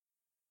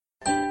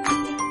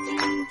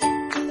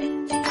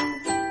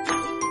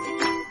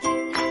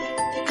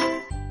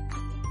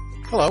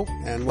Hello,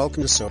 and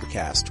welcome to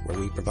Sobercast, where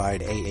we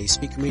provide AA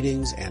speaker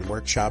meetings and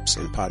workshops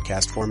in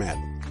podcast format.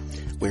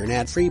 We're an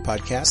ad-free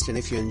podcast, and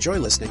if you enjoy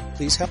listening,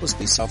 please help us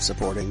be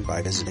self-supporting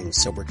by visiting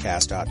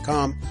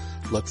Sobercast.com,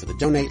 look for the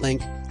donate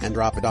link, and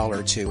drop $1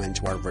 or $2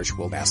 into our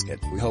virtual basket.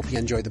 We hope you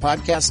enjoy the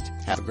podcast.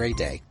 Have a great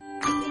day.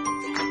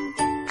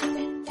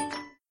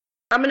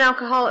 I'm an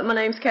alcoholic. My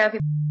name's Kathy.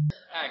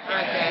 Hi,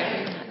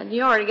 Kathy. And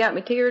you already got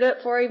me teared up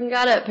before I even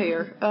got up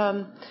here.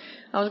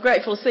 I was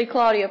grateful to see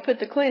Claudia put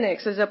the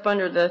Kleenexes up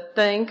under the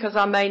thing because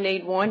I may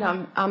need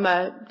one.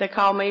 They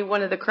call me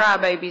one of the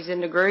crybabies in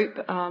the group.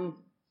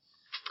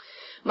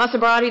 My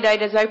sobriety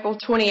date is April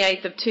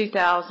 28th of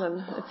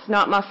 2000. It's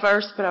not my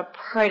first, but I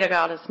pray to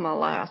God it's my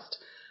last.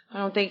 I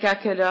don't think I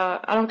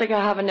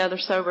have another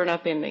sobering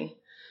up in me.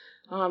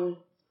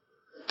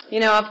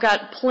 I've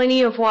got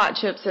plenty of white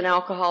chips in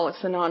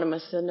Alcoholics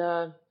Anonymous, and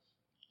I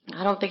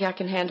don't think I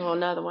can handle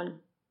another one.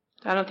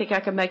 I don't think I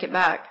can make it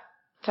back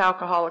to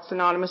Alcoholics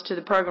Anonymous, to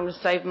the program to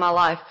save my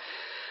life.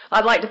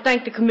 I'd like to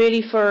thank the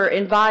committee for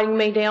inviting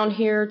me down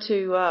here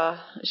to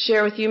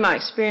share with you my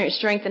experience,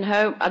 strength, and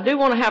hope. I do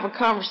want to have a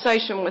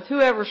conversation with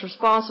whoever's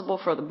responsible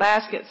for the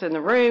baskets in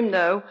the room,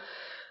 though.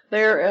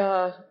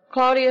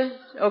 Claudia?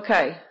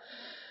 Okay.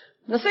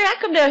 Now, see, I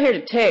come down here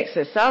to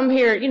Texas. I'm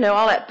here,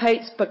 all that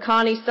Pate's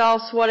pecani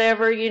sauce,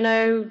 whatever,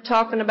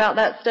 talking about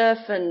that stuff.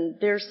 And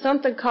there's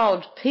something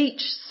called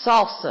peach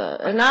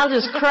salsa. And I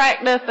just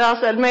cracked up. I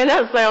said, man,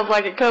 that sounds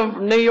like it comes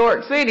from New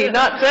York City,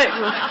 not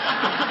Texas.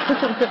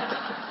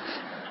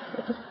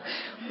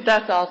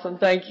 That's awesome.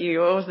 Thank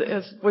you.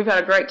 We've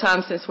had a great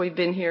time since we've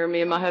been here,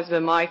 me and my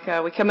husband, Mike.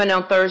 We come in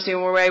on Thursday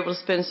and we were able to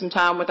spend some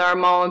time with our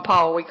Ma and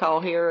Pa, we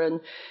call here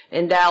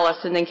in Dallas,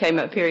 and then came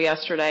up here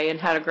yesterday and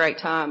had a great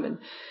time.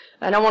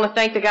 And I want to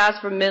thank the guys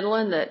from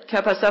Midland that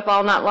kept us up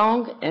all night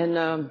long,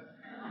 and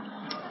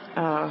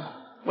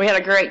we had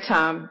a great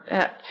time.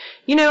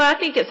 I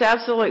think it's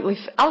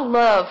I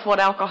love what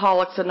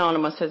Alcoholics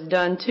Anonymous has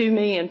done to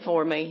me and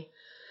for me.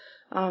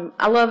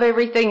 I love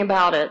everything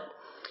about it.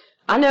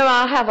 I know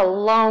I have a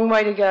long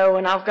way to go,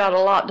 and I've got a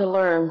lot to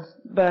learn,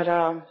 but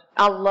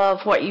I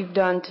love what you've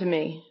done to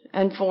me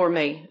and for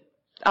me.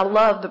 I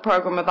love the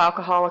program of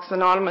Alcoholics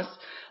Anonymous.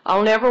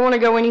 I'll never want to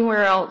go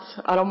anywhere else.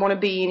 I don't want to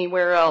be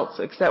anywhere else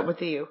except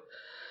with you.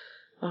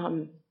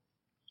 I'll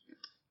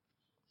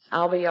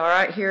be all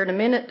right here in a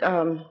minute.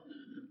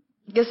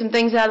 Get some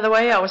things out of the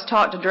way. I was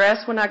taught to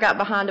dress when I got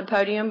behind the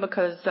podium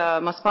because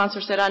my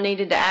sponsor said I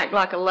needed to act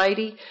like a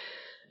lady.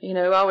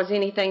 I was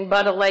anything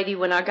but a lady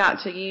when I got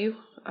to you.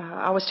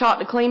 I was taught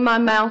to clean my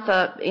mouth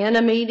up in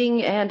a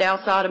meeting and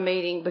outside a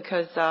meeting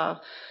because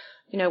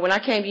when I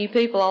came to you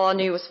people, all I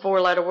knew was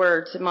 4-letter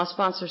words, and my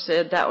sponsor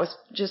said that was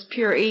just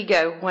pure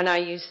ego when I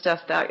used stuff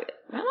that,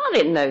 I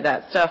didn't know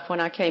that stuff when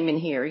I came in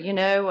here,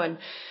 and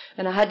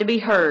I had to be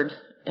heard,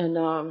 and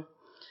I'm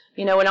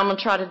going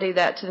to try to do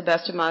that to the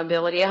best of my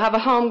ability. I have a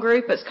home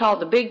group. It's called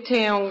the Big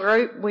Town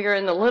Group. We are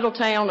in the little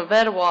town of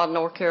Etowah,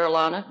 North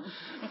Carolina.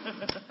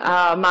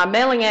 My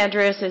mailing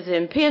address is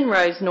in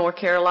Penrose, North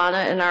Carolina,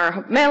 and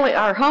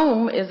our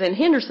home is in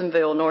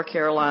Hendersonville, North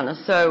Carolina,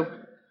 so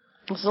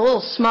it's a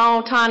little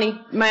small, tiny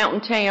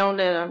mountain town,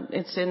 and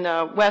it's in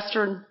the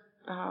western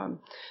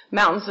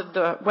mountains of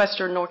the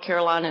western North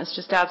Carolina. It's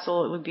just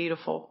absolutely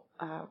beautiful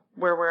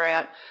where we're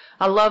at.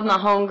 I love my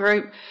home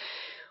group.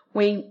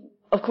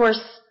 Of course,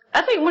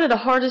 I think one of the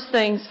hardest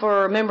things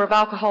for a member of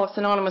Alcoholics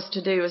Anonymous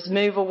to do is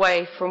move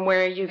away from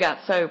where you got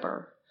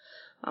sober.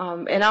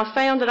 And I've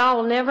found that I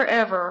will never,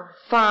 ever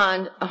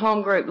find a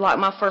home group like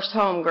my first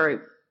home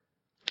group.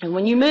 And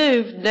when you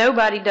move,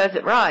 nobody does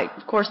it right.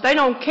 Of course, they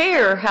don't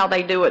care how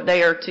they do it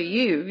there to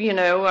you,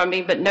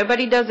 but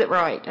nobody does it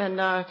right.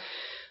 And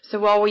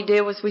so all we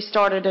did was we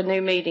started a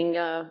new meeting,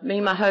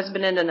 me, my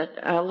husband, and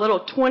a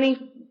little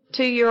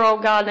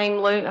 22-year-old guy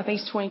named Luke. I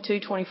think he's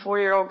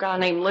 24-year-old guy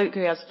named Luke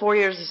who has 4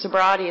 years of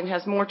sobriety and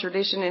has more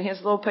tradition in his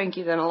little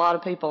pinky than a lot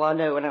of people I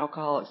know in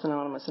Alcoholics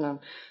Anonymous. And I'm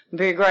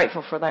very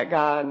grateful for that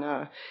guy.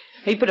 And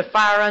he put a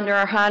fire under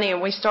our honey,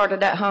 and we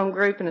started that home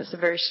group, and it's a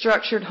very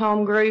structured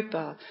home group.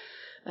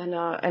 And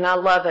I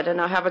love it, and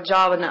I have a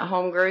job in that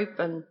home group,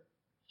 and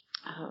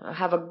I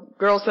have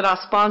girls that I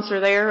sponsor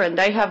there, and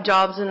they have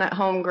jobs in that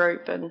home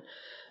group, and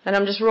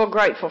I'm just real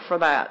grateful for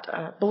that.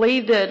 I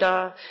believe that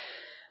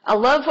I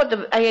love what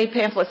the AA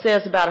pamphlet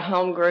says about a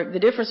home group, the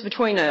difference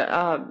between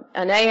an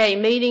AA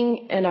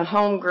meeting and a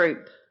home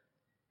group.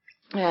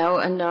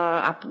 And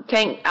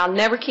I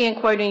never can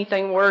quote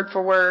anything word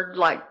for word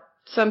like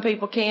some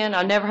people can.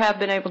 I never have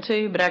been able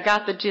to, but I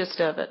got the gist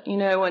of it,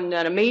 and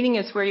a meeting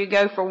is where you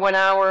go for 1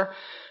 hour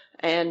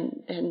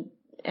and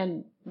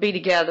be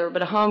together,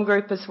 but a home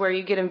group is where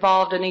you get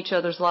involved in each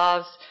other's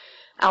lives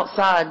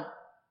outside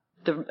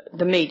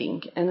the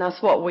meeting, and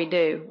that's what we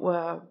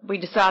do. We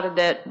decided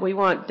that we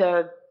want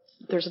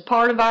there's a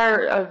part of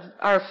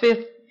our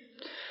fifth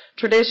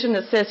tradition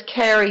that says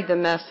carry the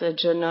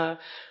message, and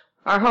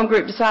our home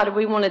group decided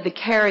we wanted to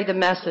carry the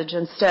message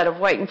instead of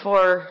waiting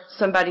for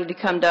somebody to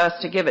come to us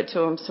to give it to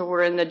them. So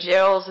we're in the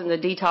jails and the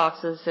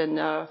detoxes,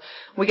 and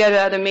we go to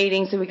other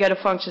meetings and we go to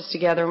functions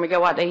together and we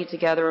go out to eat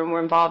together, and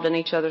we're involved in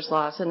each other's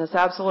lives. And it's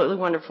absolutely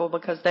wonderful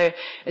because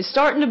it's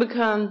starting to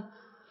become,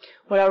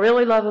 what I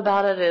really love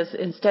about it is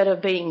instead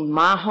of being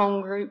my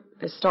home group,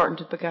 it's starting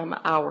to become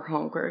our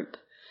home group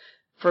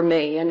for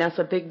me, and that's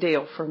a big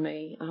deal for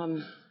me.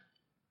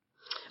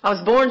 I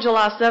was born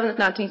July 7th,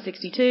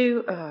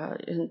 1962,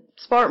 in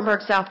Spartanburg,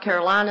 South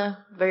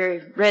Carolina,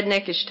 very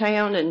redneckish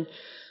town, and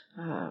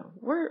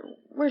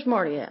where's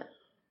Marty at?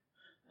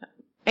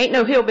 Ain't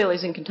no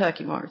hillbillies in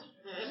Kentucky, Marty.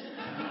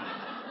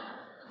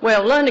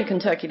 Well, London,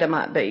 Kentucky, there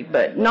might be,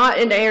 but not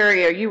in the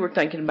area you were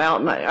thinking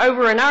about.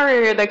 Over in our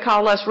area, they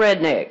call us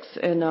rednecks,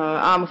 and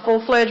I'm a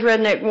full-fledged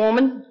redneck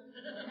woman.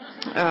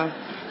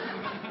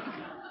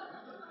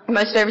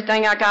 Most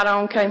everything I got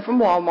on came from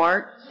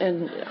Walmart,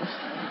 and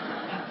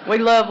we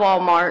love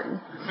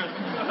Walmart.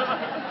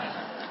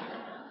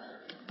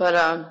 But,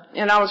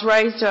 and I was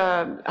raised,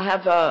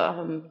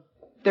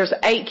 there's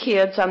 8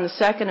 kids. I'm the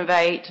second of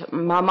 8.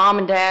 My mom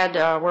and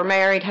dad were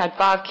married, had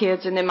 5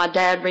 kids, and then my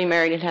dad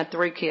remarried and had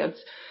 3 kids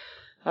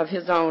of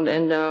his own,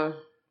 and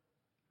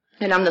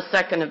I'm the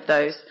second of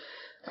those.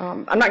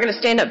 I'm not going to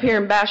stand up here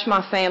and bash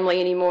my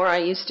family anymore. I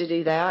used to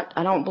do that.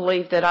 I don't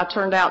believe that I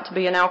turned out to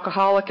be an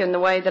alcoholic in the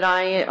way that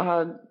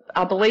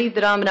I believe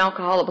that I'm an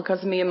alcoholic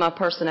because of me and my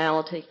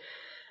personality.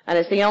 And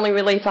it's the only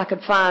relief I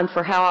could find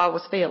for how I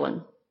was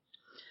feeling.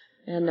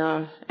 And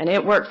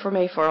it worked for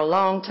me for a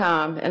long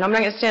time. And I'm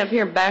not going to stand up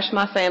here and bash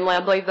my family. I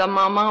believe that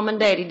my mom and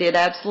daddy did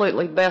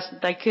absolutely the best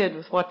that they could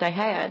with what they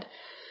had.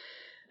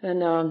 And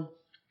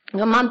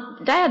my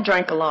dad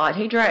drank a lot.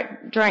 He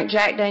drank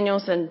Jack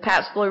Daniels and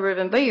Pabst Blue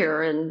Ribbon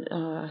beer,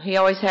 and he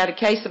always had a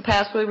case of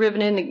Pabst Blue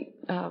Ribbon in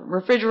the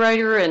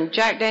refrigerator and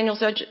Jack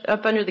Daniels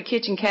up under the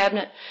kitchen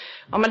cabinet.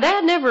 My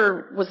dad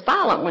never was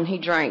violent when he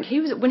drank.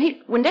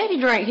 When Daddy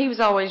drank, he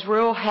was always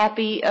real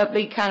happy,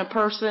 upbeat kind of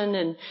person,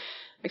 and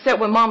except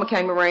when Mama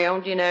came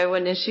around, and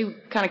then she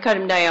kind of cut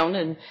him down.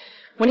 And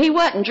when he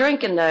wasn't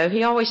drinking, though,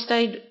 he always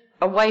stayed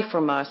away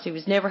from us. He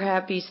was never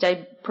happy. He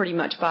stayed pretty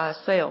much by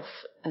himself.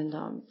 And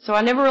so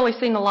I never really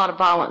seen a lot of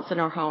violence in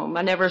our home.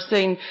 I never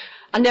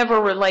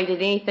related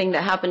anything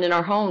that happened in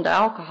our home to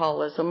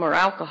alcoholism or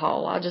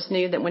alcohol. I just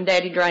knew that when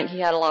Daddy drank, he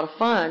had a lot of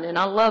fun. And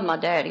I love my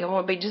daddy. I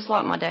want to be just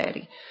like my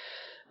daddy.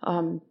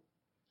 And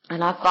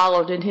I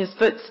followed in his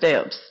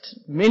footsteps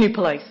many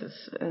places.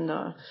 And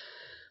my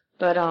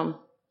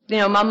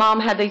mom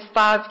had these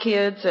 5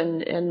 kids,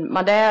 and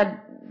my dad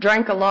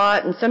drank a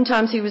lot, and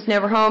sometimes he was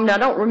never home. Now, I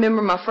don't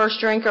remember my first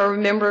drink. I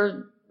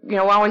remember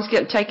always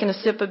taking a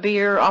sip of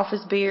beer off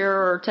his beer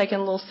or taking a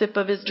little sip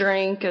of his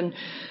drink, and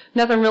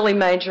nothing really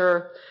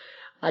major.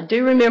 I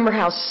do remember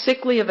how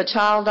sickly of a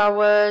child I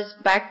was.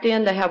 Back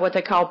then, they had what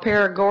they call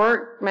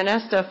paregoric. Man,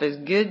 that stuff is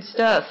good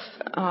stuff.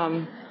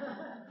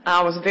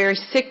 I was a very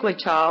sickly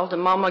child,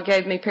 and Mama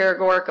gave me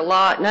paregoric a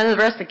lot. None of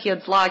the rest of the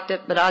kids liked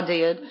it, but I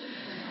did.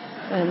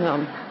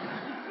 And,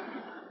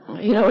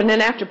 and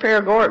then after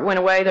paregoric went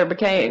away,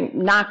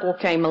 NyQuil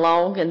came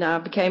along, and I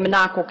became a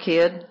NyQuil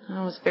kid.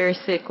 I was very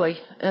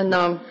sickly. And,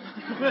 I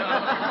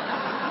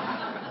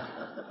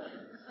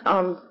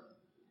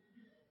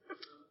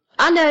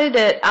know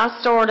that I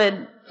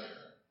started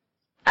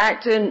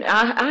acting,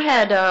 I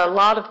had a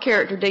lot of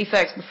character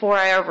defects before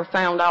I ever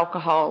found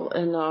alcohol.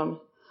 And,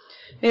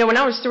 when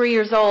I was 3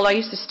 years old, I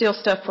used to steal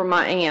stuff from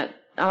my aunt.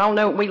 I don't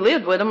know, we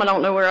lived with them. I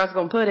don't know where I was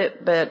going to put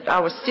it, but I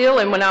was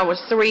stealing when I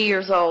was 3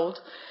 years old.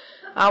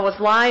 I was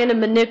lying and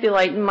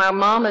manipulating. My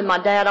mom and my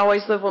dad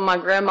always lived with my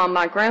grandma and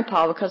my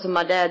grandpa because of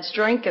my dad's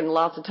drinking.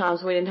 Lots of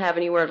times we didn't have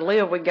anywhere to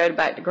live. We'd go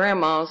back to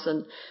grandma's,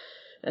 and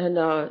and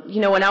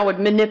I would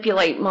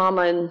manipulate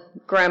Mama and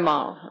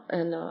Grandma,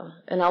 and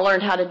I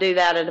learned how to do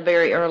that at a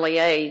very early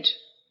age.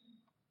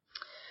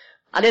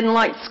 I didn't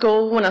like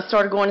school. When I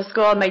started going to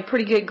school, I made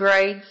pretty good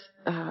grades.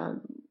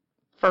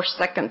 First,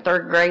 second,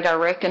 third grade, I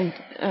reckon,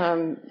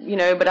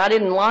 but I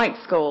didn't like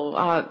school.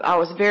 I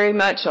was very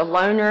much a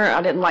loner.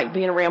 I didn't like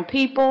being around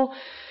people.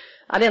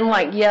 I didn't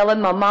like yelling.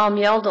 My mom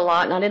yelled a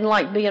lot, and I didn't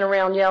like being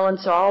around yelling,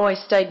 so I always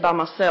stayed by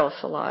myself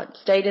a lot.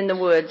 Stayed in the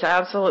woods. I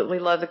absolutely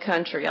love the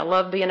country. I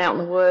love being out in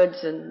the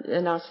woods,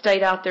 and I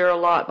stayed out there a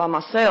lot by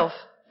myself.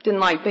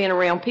 Didn't like being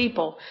around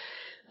people.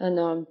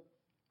 And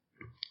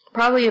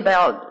probably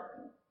about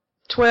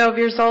 12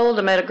 years old,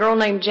 I met a girl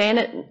named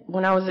Janet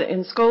when I was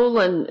in school,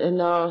 and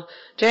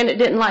Janet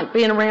didn't like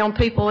being around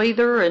people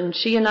either, and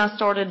she and I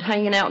started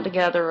hanging out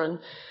together. And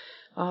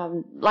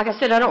like I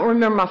said, I don't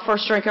remember my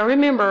first drink. I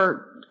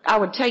remember I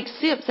would take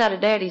sips out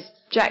of Daddy's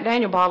Jack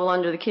Daniel bottle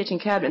under the kitchen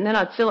cabinet, and then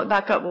I'd fill it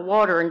back up with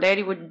water, and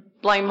Daddy would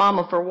blame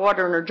Mama for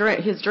watering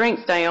his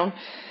drinks down.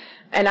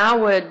 And I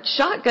would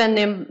shotgun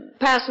them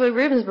Pabst Blue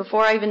Ribbons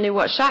before I even knew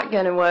what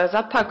shotgunning was.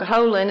 I'd poke a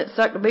hole in it,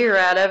 suck the beer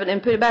out of it,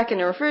 and put it back in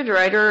the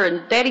refrigerator,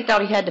 and Daddy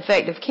thought he had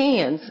defective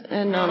cans.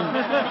 And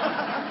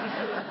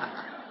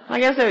I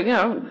guess,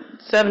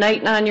 7,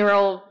 8,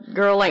 9-year-old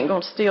girl ain't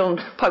going to steal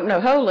and poke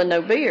no hole in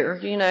no beer,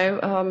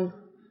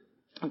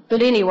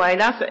 But anyway,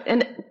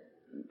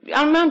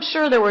 I'm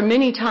sure there were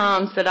many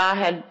times that I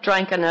had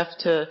drank enough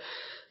to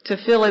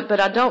feel it, but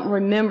I don't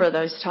remember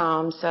those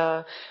times.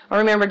 I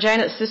remember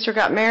Janet's sister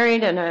got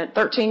married, and at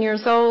 13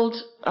 years old,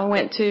 I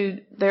went to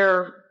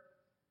their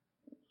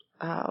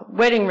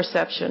wedding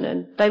reception,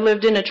 and they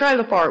lived in a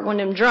trailer park, one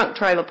of them drunk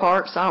trailer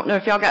parks. I don't know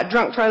if y'all got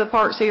drunk trailer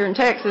parks here in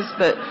Texas,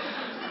 but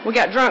we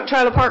got drunk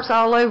trailer parks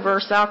all over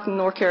South and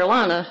North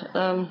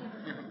Carolina.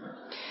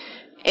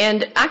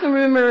 And I can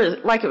remember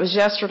like it was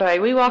yesterday.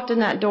 We walked in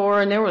that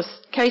door, and there was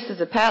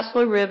cases of Pabst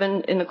Blue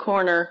Ribbon in the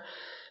corner,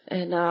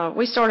 and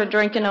we started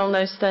drinking on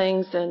those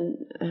things,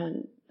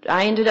 and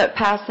I ended up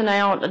passing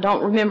out. I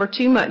don't remember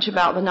too much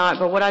about the night,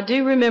 but what I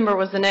do remember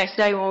was the next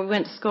day when we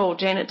went to school,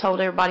 Janet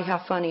told everybody how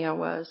funny I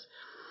was.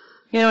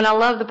 You know, and I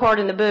love the part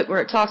in the book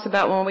where it talks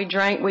about when we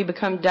drank, we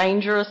become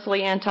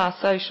dangerously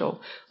antisocial.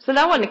 So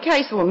that wasn't the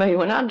case with me.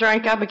 When I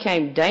drank, I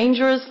became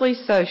dangerously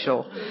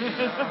social.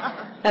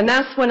 And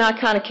that's when I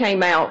kind of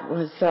came out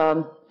was,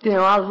 you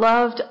know, I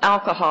loved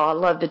alcohol. I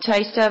loved the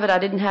taste of it. I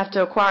didn't have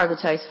to acquire the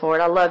taste for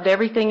it. I loved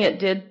everything it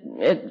did,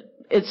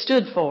 it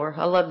stood for.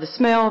 I loved the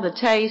smell, the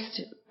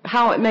taste,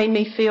 how it made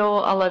me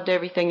feel. I loved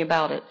everything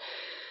about it.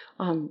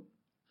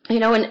 You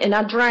know, and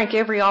I drank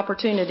every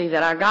opportunity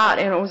that I got,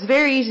 and it was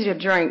very easy to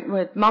drink.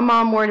 With my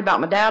mom worried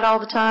about my dad all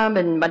the time,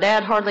 and my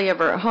dad hardly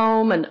ever at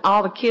home, and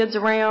all the kids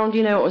around,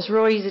 you know, it was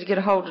real easy to get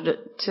a hold of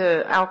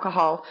to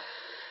alcohol.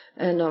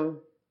 And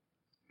the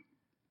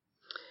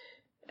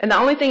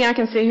only thing I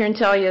can sit here and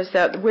tell you is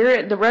that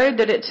the road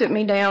that it took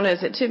me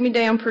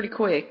down pretty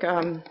quick.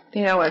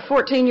 You know, at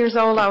 14 years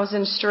old, I was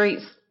in the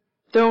streets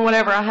doing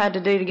whatever I had to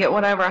do to get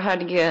whatever I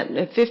had to get.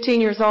 At 15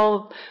 years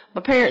old,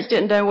 my parents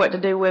didn't know what to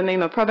do with me.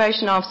 My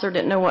probation officer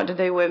didn't know what to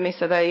do with me,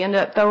 so they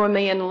ended up throwing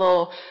me in a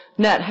little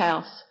nut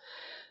house.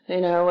 You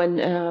know, and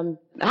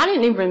I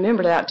didn't even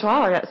remember that until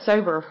I got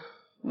sober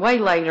way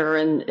later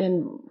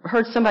and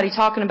heard somebody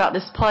talking about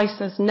this place,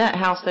 this nut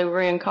house they were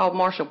in called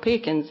Marshall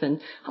Pickens,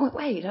 and I went,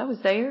 wait, I was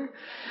there?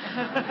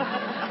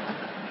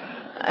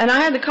 And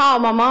I had to call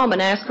my mom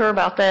and ask her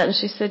about that, and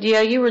she said,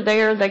 yeah, you were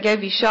there. They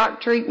gave you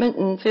shock treatment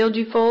and filled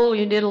you full.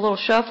 You did a little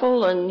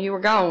shuffle, and you were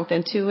gone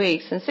within 2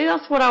 weeks. And see,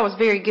 that's what I was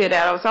very good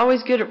at. I was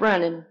always good at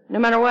running. No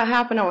matter what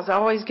happened, I was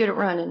always good at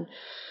running.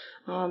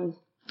 I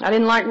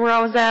didn't like where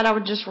I was at. I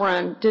would just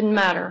run. Didn't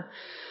matter.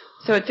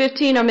 So at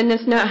 15, I'm in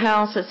this nut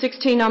house. At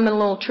 16, I'm in a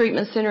little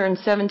treatment center. And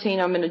 17,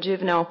 I'm in a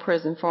juvenile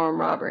prison for armed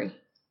robbery.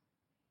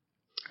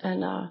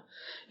 And,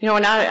 you know,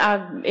 and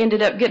I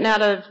ended up getting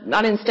out of,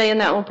 I didn't stay in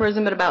that little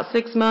prison but about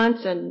 6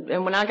 months, and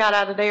when I got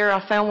out of there,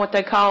 I found what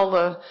they call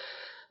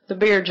the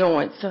beer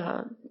joints,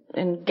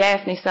 in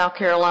Gaffney, South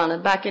Carolina,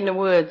 back in the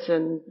woods,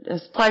 and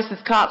it's places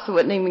cops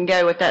wouldn't even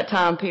go at that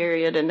time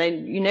period,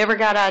 and you never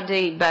got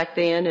ID'd back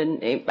then,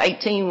 and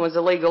 18 was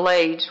a legal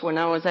age when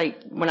I was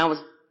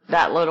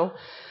that little.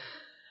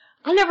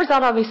 I never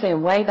thought I'd be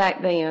saying way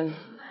back then.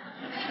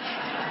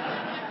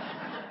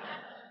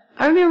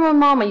 I remember when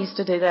Mama used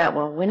to do that.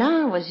 Well, when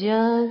I was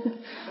young,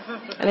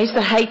 and I used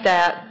to hate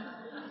that.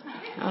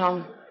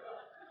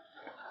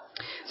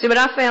 See, but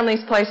I found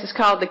these places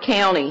called the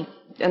County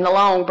and the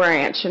Long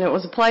Branch, and it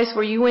was a place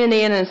where you went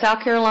in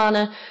South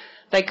Carolina,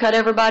 they cut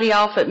everybody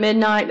off at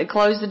midnight, they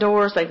closed the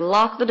doors, they'd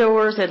lock the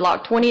doors, they'd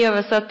lock 20 of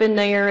us up in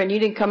there, and you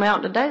didn't come out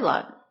in the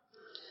daylight.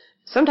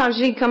 Sometimes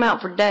you didn't come out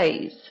for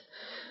days.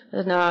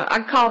 And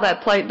I call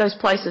those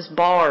places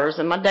bars.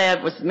 And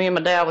me and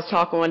my dad was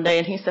talking one day,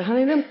 and he said,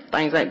 honey, them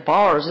things ain't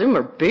bars. Them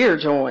are beer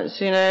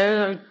joints, you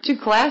know.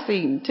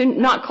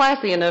 Not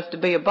classy enough to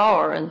be a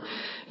bar. And,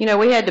 you know,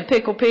 we had the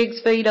pickled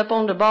pig's feet up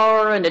on the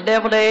bar and the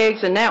deviled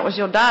eggs, and that was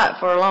your diet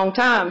for a long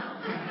time,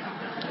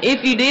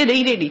 if you did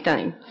eat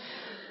anything.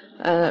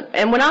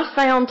 And when I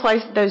found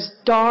those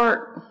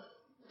dark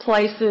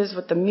places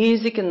with the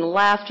music and the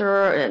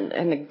laughter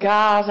and the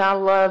guys, I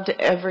loved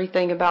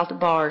everything about the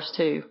bars,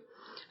 too.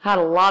 Had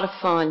a lot of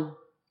fun.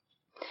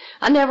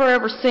 I never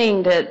ever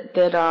seen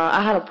that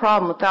I had a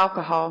problem with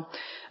alcohol.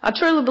 I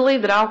truly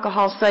believe that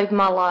alcohol saved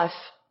my life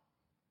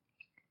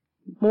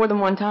more than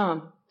one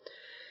time.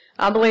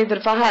 I believe that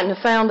if I hadn't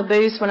have found the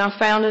booze when I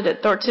found it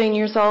at 13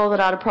 years old, that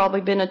I'd have probably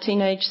been a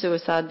teenage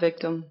suicide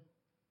victim.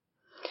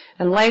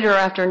 And later,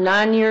 after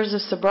 9 years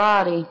of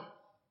sobriety,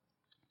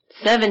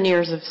 7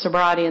 years of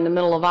sobriety in the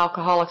middle of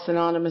Alcoholics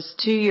Anonymous,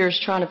 2 years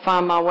trying to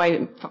find my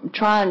way,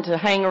 trying to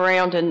hang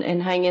around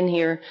and hang in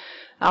here,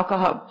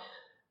 alcohol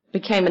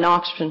became an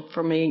option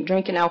for me.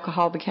 Drinking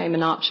alcohol became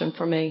an option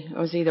for me. It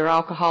was either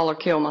alcohol or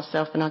kill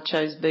myself, and I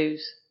chose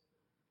booze.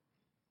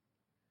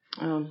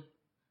 And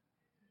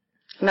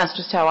that's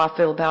just how I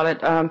feel about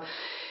it.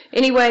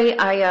 Anyway,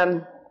 I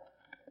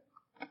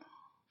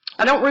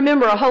don't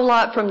remember a whole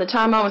lot from the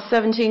time I was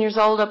 17 years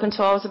old up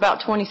until I was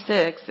about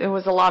 26. It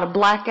was a lot of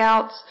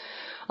blackouts,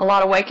 a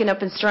lot of waking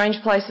up in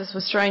strange places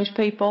with strange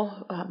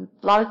people, a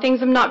lot of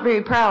things I'm not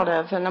very proud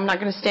of, and I'm not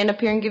going to stand up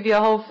here and give you a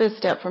whole fifth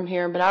step from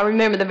here, but I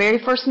remember the very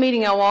first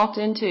meeting I walked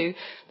into,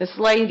 this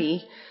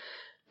lady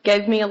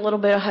gave me a little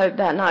bit of hope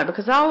that night,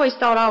 because I always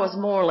thought I was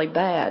morally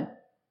bad.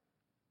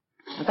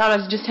 I thought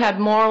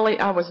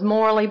I was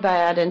morally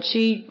bad, and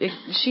she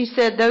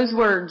said those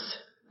words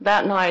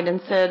that night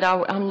and said,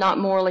 I'm not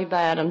morally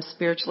bad, I'm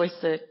spiritually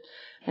sick.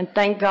 And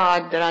thank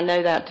God that I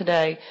know that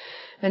today.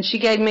 And she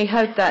gave me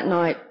hope that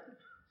night.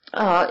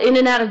 In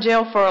and out of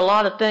jail for a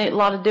lot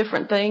of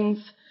different things.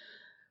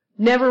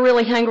 Never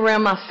really hang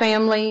around my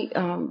family.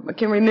 I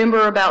can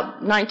remember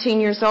about 19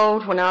 years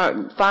old when I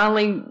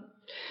finally,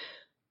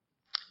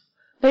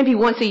 maybe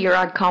once a year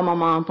I'd call my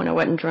mom when I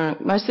wasn't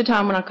drunk. Most of the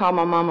time when I called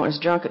my mom, I was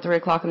drunk at 3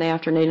 o'clock in the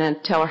afternoon, and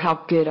I'd tell her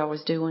how good I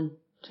was doing,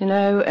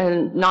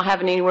 and not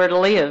having anywhere to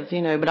live,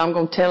 but I'm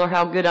going to tell her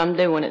how good I'm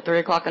doing at 3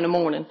 o'clock in the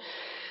morning.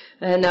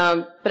 And,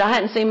 but I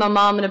hadn't seen my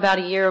mom in about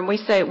a year, and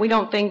we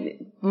don't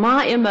think,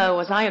 my MO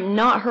is I am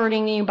not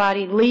hurting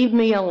anybody, leave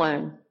me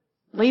alone.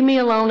 Leave me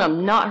alone,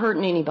 I'm not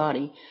hurting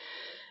anybody.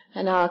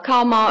 And I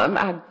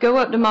go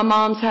up to my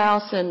mom's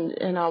house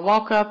and I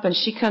walk up and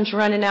she comes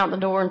running out the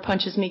door and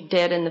punches me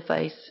dead in the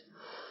face.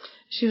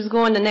 She was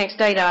going the next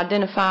day to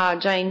identify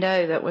Jane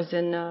Doe that was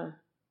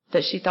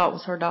that she thought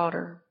was her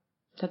daughter,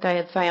 that they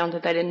had found,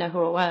 that they didn't know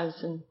who it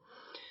was. And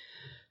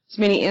there's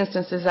many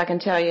instances I can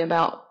tell you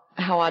about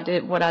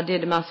what I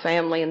did to my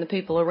family and the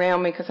people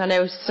around me, because I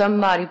know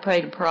somebody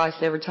paid a price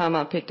every time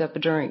I picked up a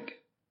drink.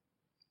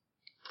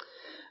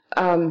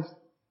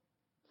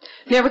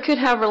 Never could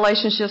have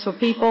relationships with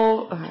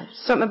people.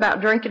 Something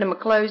about drinking and my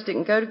clothes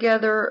didn't go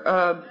together.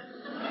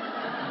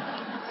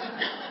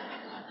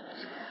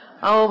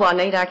 Oh,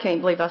 Juanita, I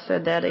can't believe I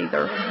said that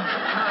either.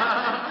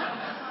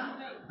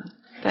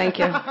 Thank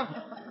you.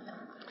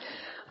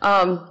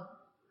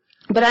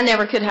 But I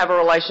never could have a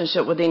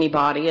relationship with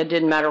anybody. It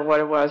didn't matter what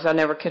it was. I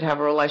never could have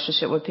a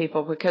relationship with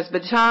people because by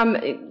the time,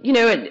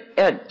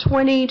 at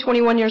 20,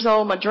 21 years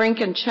old, my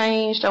drinking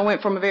changed. I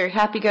went from a very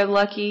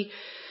happy-go-lucky,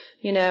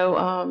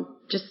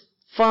 just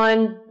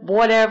fun,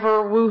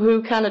 whatever,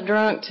 woo-hoo kind of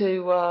drunk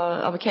to,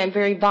 I became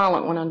very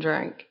violent when I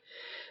drank.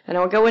 And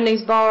I would go in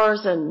these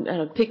bars and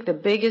I'd pick the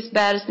biggest,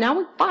 baddest. Now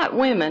we fight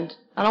women.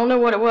 I don't know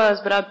what it was,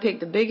 but I'd pick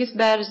the biggest,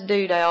 baddest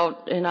dude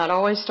out, and I'd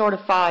always start a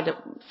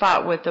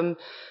fight with them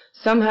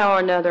somehow or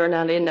another, and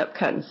I'd end up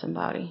cutting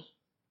somebody.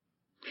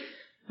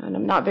 And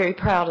I'm not very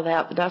proud of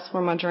that, but that's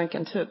where my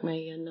drinking took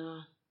me. And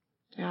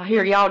I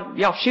hear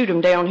y'all shoot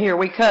them down here.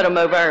 We cut them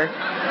over there.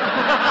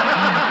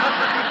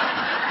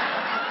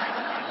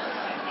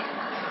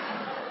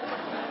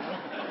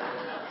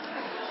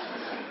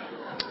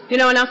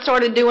 And I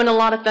started doing a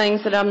lot of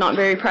things that I'm not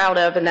very proud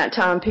of in that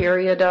time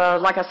period.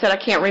 Like I said, I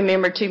can't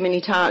remember too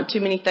many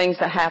things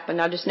that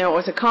happened. I just know it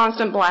was a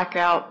constant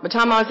blackout. By the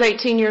time I was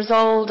 18 years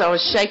old, I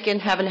was shaking,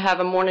 having to have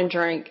a morning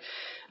drink.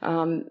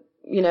 And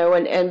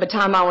by the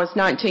time I was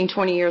 19,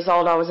 20 years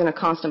old, I was in a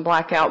constant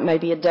blackout,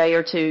 maybe a day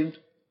or two,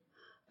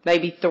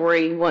 maybe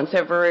 3. Once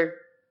every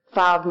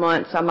 5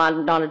 months, I might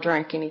not have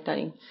drank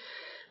anything.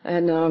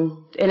 And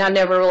I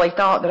never really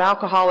thought that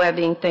alcohol had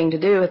anything to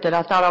do with it.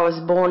 I thought I was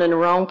born in the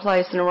wrong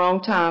place in the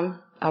wrong time.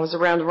 I was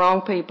around the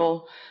wrong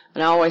people,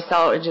 and I always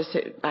thought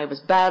it was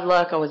bad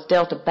luck. I was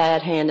dealt a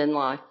bad hand in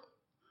life.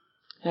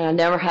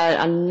 And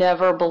I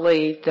never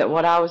believed that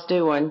what I was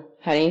doing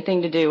had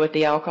anything to do with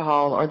the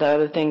alcohol or the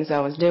other things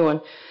I was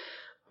doing.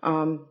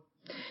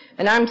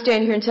 And I'm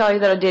standing here and tell you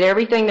that I did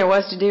everything there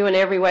was to do in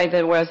every way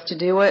there was to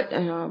do it.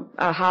 And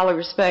I highly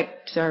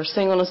respect our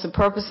singleness of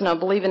purpose, and I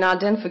believe in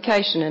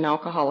identification in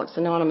Alcoholics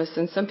Anonymous.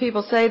 And some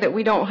people say that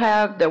we don't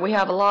have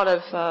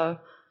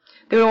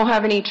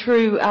any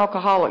true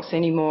alcoholics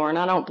anymore, and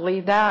I don't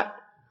believe that.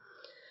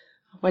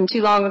 When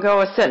too long ago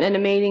I was sitting in a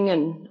meeting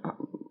and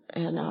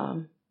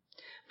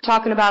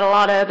talking about a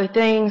lot of other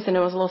things, and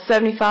there was a little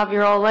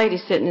 75-year-old lady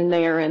sitting in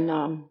there,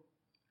 and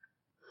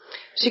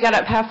she got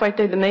up halfway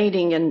through the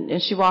meeting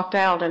and she walked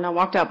out, and I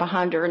walked out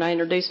behind her and I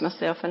introduced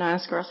myself and I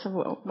asked her, I said,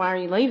 well, why are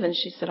you leaving?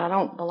 She said, I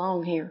don't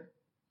belong here.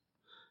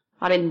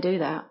 I didn't do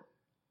that.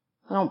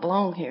 I don't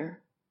belong here.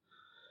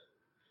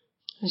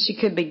 And she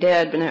could be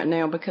dead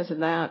now because of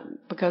that,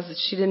 because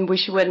she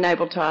wasn't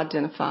able to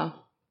identify.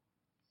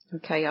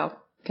 Okay, I'll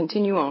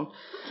continue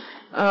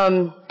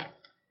on.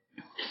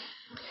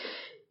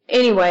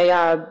 Anyway,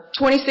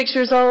 26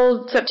 years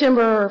old,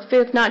 September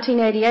 5th,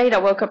 1988, I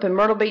woke up in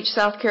Myrtle Beach,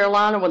 South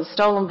Carolina with a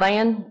stolen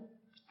van.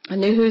 I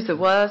knew whose it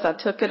was. I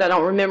took it. I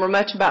don't remember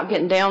much about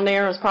getting down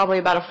there. It was probably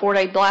about a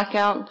 4-day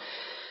blackout.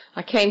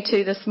 I came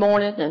to this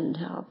morning, and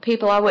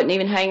people I wouldn't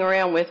even hang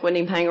around with wouldn't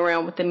even hang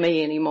around with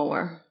me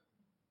anymore.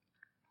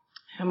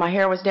 And my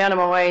hair was down to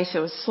my waist. It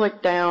was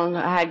slicked down.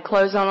 I had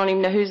clothes on. I don't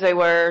even know whose they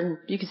were.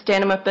 You could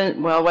stand them up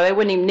in, well, they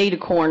wouldn't even need a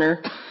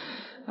corner.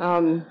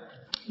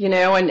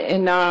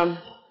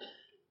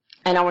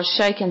 And I was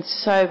shaking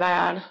so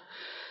bad.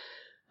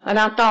 And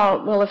I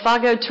thought, well, if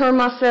I go turn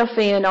myself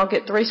in, I'll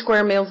get 3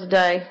 square meals a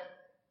day.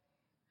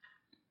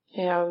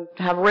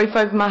 Have a roof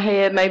over my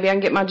head. Maybe I can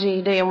get my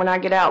GED, and when I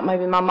get out,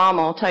 maybe my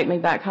mama will take me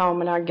back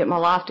home and I can get my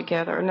life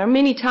together. And there are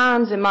many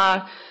times in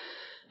my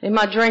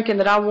drinking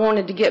that I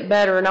wanted to get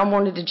better and I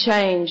wanted to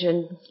change.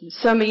 And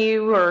some of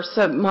you or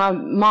my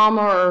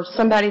mama or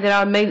somebody that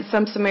I meet,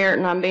 some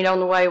Samaritan I meet on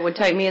the way would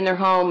take me in their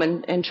home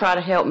and try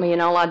to help me,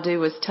 and all I'd do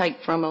was take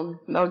from them.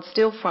 I would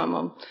steal from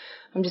them.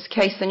 I'm just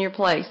casing your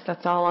place.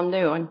 That's all I'm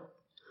doing.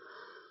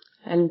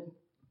 And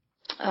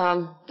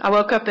I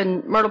woke up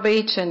in Myrtle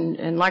Beach,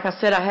 and like I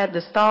said, I had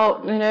this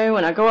thought, and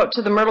I go up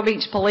to the Myrtle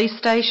Beach police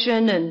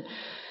station and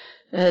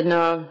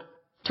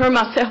turn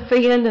myself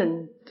in,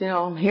 and,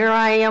 here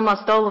I am, I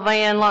stole the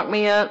van, locked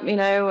me up,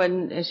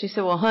 and she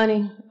said, well,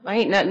 honey, I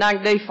ain't nothing I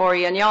can do for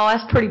you, and y'all,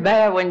 that's pretty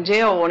bad when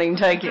jail won't even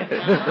take you.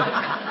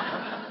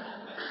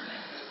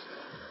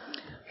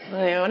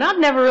 And I'd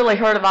never really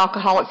heard of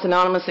Alcoholics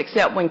Anonymous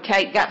except when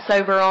Kate got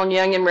sober on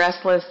Young and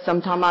Restless.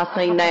 Sometime I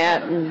seen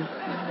that, and,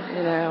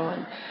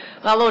 and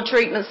my little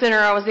treatment center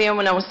I was in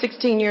when I was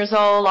 16 years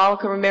old, all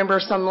I can remember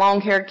some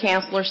long-haired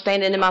counselor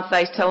standing in my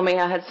face telling me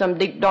I had some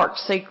deep, dark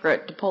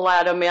secret to pull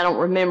out of me. I don't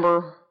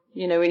remember,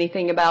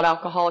 anything about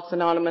Alcoholics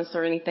Anonymous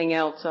or anything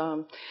else.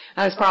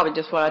 That's probably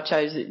just what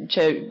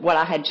what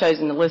I had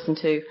chosen to listen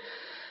to.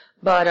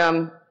 But,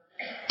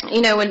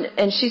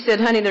 and she said,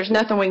 honey, there's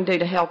nothing we can do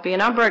to help you.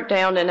 And I broke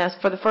down, and as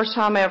for the first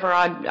time ever,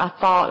 I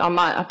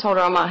told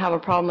her I might have a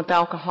problem with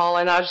alcohol,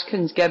 and I just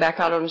couldn't go back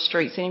out on the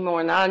streets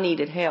anymore, and I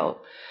needed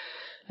help.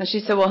 And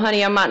she said, well,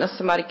 honey, I might know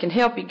somebody can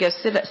help you. Go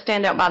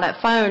stand out by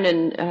that phone,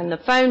 and the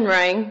phone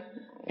rang,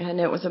 and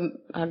it was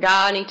a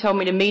guy, and he told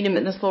me to meet him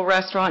at this little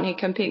restaurant, and he'd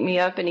come pick me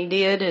up, and he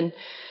did, and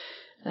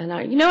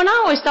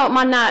I always thought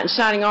my knight in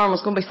shining armor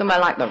was going to be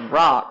somebody like The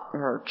Rock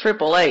or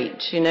Triple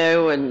H, and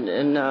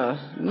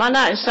my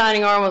knight in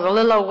shining armor was a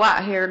little old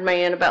white-haired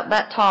man about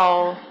that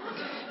tall,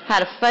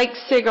 had a fake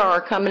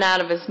cigar coming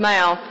out of his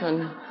mouth,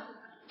 and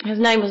his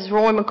name was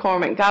Roy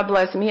McCormick. God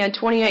bless him. He had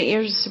 28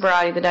 years of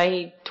sobriety the day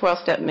he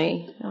 12-stepped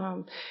me.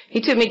 He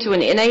took me to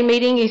an NA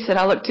meeting. He said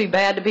I looked too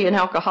bad to be an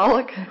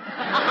alcoholic.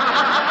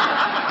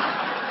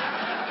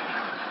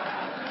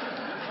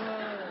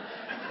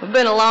 It's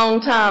been a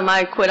long time.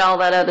 I quit all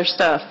that other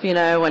stuff,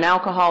 and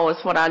alcohol is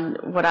what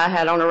I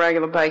had on a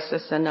regular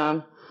basis. And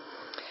I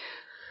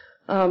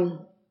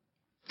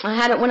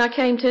had it when I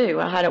came to.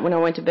 I had it when I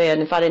went to bed,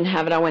 and if I didn't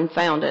have it, I went and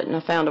found it, and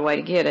I found a way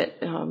to get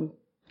it.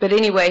 But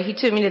anyway, he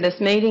took me to this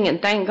meeting, and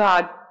thank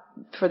God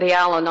for the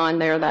Al-Anon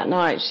there that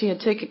night. She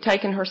had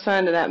taken her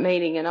son to that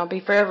meeting, and I'll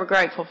be forever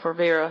grateful for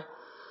Vera.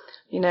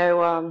 There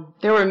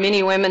were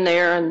many women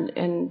there,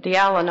 and the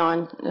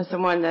Al-Anon is the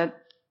one that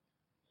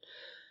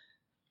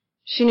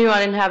she knew I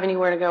didn't have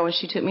anywhere to go, and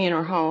she took me in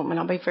her home, and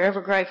I'll be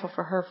forever grateful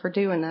for her for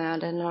doing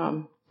that.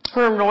 And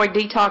her and Roy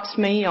detoxed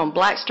me on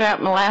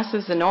blackstrap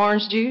molasses and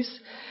orange juice,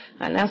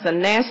 and that's the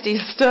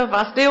nastiest stuff.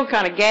 I still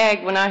kind of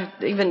gag when I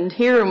even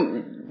hear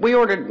them.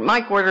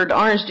 Mike ordered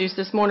orange juice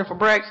this morning for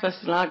breakfast,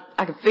 and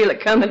I could feel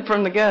it coming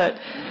from the gut.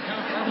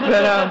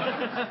 But,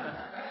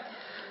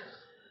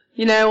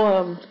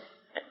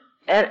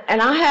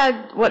 and I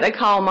had what they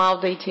call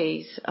mild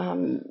DTs.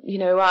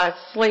 I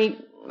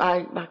sleep.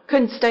 I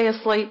couldn't stay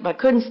asleep, I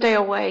couldn't stay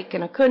awake,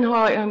 and I couldn't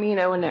hardly,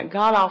 and that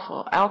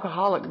god-awful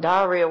alcoholic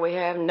diarrhea we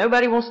have, and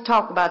nobody wants to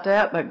talk about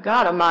that, but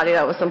God almighty,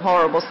 that was some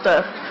horrible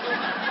stuff.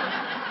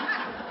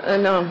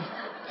 And,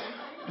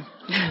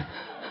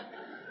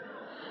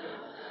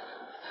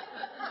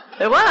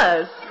 it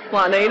was,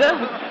 Juanita.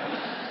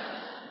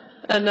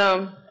 And,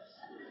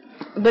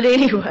 but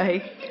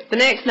anyway, the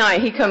next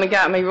night Roy come and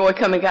got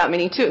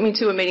me, and he took me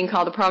to a meeting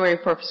called the Primary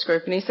Purpose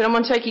Group, and he said, I'm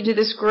going to take you to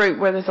this group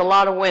where there's a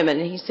lot of women,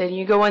 and he said,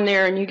 you go in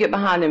there and you get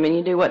behind them and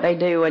you do what they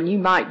do, and you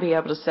might be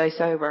able to stay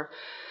sober.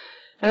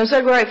 And I'm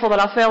so grateful that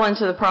I fell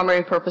into the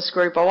Primary Purpose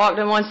Group. I walked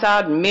on one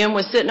side, and men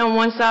was sitting on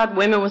one side,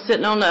 women was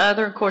sitting on the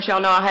other. Of course, y'all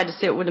know I had to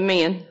sit with the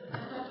men.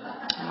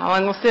 I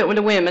wasn't going to sit with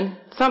the women.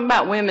 Something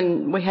about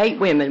women, we hate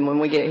women when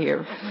we get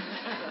here.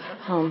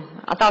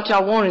 I thought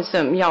y'all wanted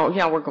something.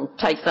 Y'all were going to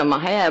take something I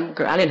had.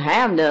 I didn't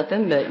have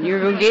nothing, but you're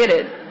going to get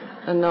it.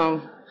 And,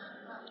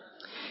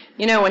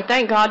 and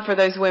thank God for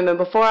those women.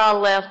 Before I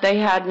left, they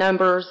had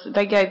numbers.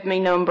 They gave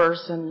me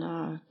numbers. And,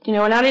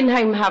 and I didn't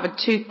even have a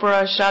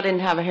toothbrush. I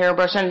didn't have a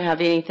hairbrush. I didn't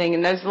have anything.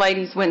 And those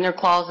ladies went in their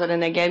closet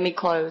and they gave me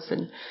clothes.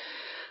 And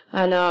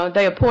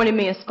they appointed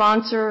me a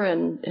sponsor.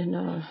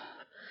 And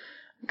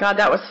God,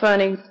 that was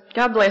funny.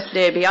 God bless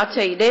Debbie. I'll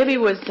tell you, Debbie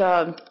was,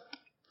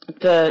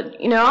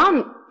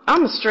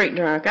 I'm a street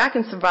drunk. I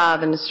can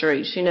survive in the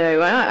streets, and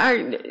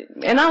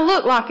I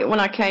look like it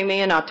when I came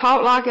in. I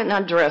talk like it and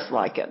I dress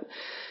like it.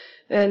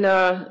 And,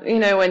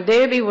 and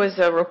Debbie was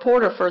a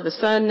reporter for the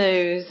Sun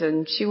News,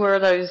 and she wore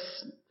those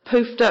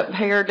poofed up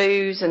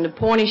hairdos and the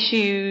pointy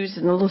shoes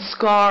and the little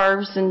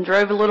scarves and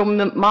drove a little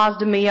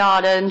Mazda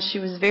Miata, and she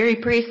was very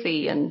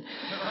prissy and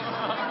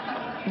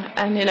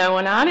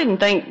I didn't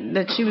think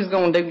that she was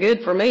going to do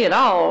good for me at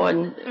all,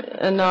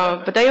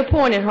 but they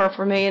appointed her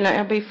for me, and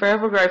I'll be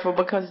forever grateful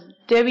because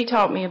Debbie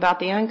taught me about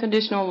the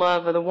unconditional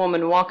love of the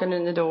woman walking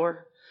in the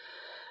door,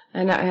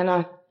 and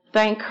I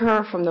thank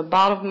her from the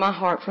bottom of my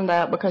heart for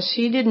that because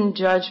she didn't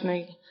judge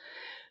me.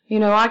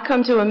 I'd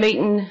come to a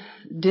meeting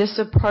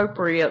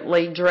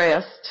disappropriately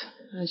dressed,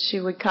 and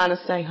she would kind of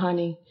say,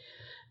 honey,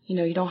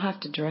 you don't have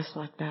to dress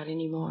like that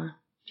anymore.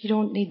 You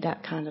don't need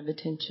that kind of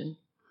attention.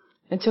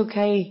 It's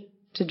okay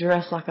to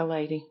dress like a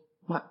lady.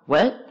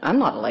 What? I'm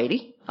not a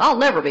lady. I'll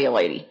never be a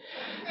lady.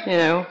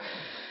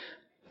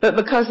 But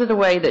because of the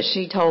way that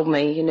she told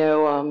me,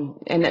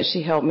 and that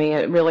she helped me,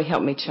 it really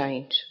helped me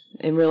change.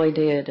 It really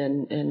did.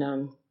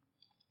 And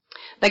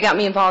they got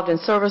me involved in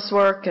service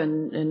work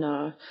and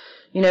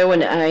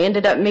when I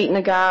ended up meeting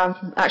a guy,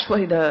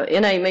 actually the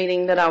NA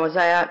meeting that I was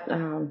at,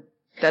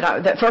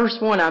 that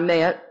first one I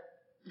met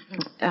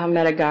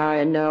a guy,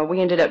 and we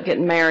ended up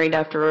getting married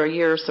after a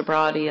year of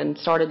sobriety and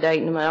started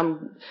dating him.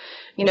 And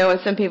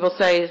some people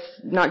say it's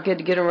not good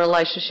to get in a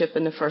relationship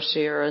in the first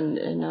year, and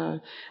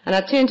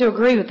I tend to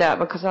agree with that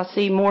because I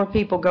see more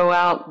people go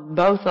out,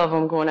 both of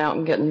them going out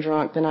and getting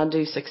drunk, than I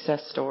do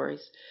success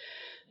stories.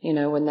 In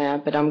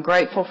that. But I'm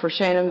grateful for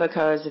Shannon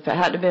because if it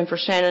hadn't been for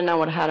Shannon, I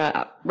would have had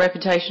a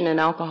reputation in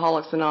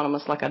Alcoholics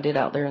Anonymous like I did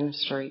out there in the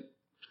street.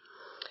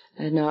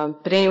 And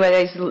but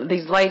anyway,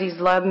 these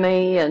ladies loved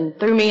me and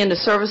threw me into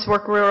service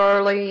work real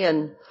early,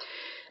 and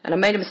I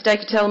made a mistake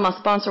of telling my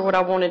sponsor what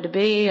I wanted to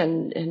be,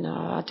 and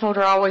I told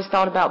her I always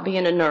thought about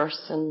being a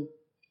nurse. And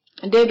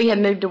Debbie had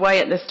moved away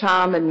at this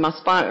time, and my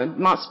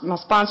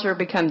sponsor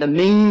became the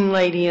mean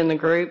lady in the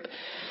group.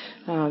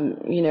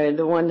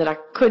 The one that I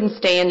couldn't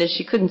stand, is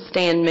she couldn't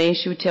stand me.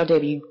 She would tell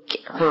Debbie,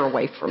 "Get her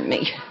away from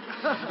me."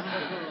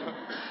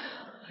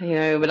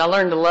 But I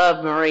learned to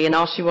love Marie, and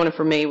all she wanted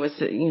for me was,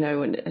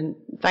 and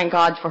thank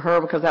God for her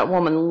because that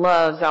woman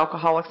loves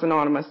Alcoholics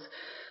Anonymous,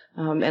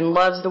 and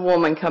loves the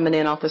woman coming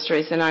in off the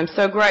streets. And I'm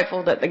so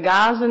grateful that the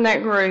guys in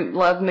that group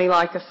loved me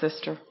like a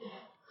sister.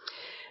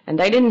 And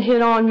they didn't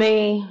hit on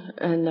me,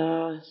 and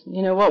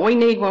what we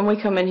need when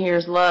we come in here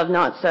is love,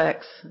 not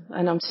sex.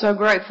 And I'm so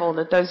grateful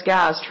that those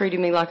guys treated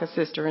me like a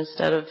sister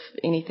instead of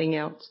anything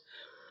else.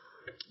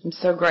 I'm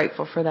so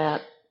grateful for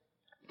that.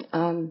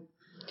 I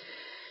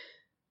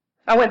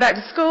went back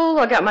to school.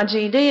 I got my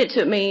GED. It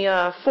took me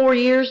 4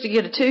 years to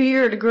get a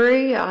 2-year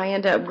degree. I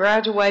ended up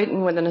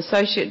graduating with an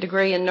associate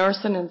degree in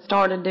nursing and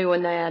started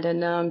doing that.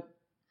 And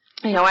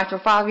after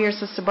 5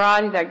 years of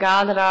sobriety, that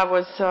guy that I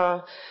was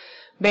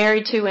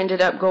married to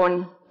ended up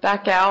going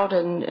back out,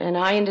 and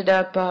I ended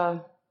up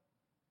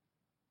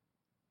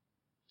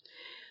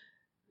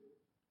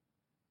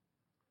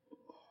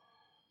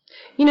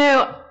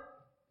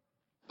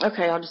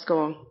okay, I'll just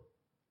go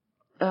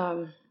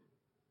on.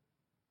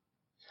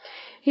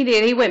 He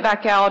did. He went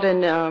back out,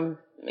 and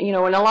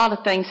and a lot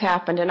of things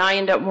happened, and I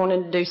ended up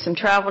wanting to do some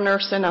travel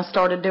nursing. I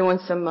started doing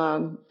some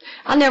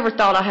I never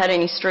thought I had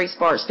any street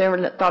smarts,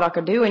 never thought I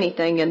could do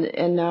anything,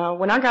 and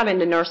when I got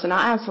into nursing,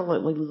 I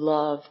absolutely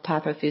love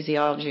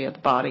pathophysiology of the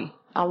body.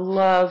 I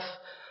love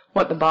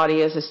what the body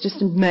is. It's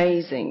just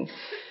amazing.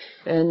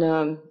 And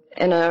I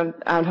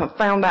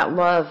found that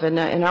love, and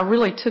I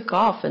really took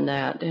off in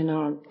that,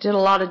 and did a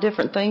lot of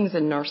different things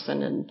in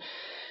nursing,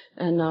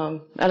 and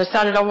I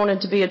decided I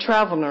wanted to be a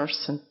travel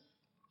nurse,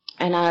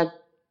 and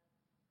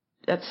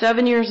at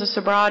 7 years of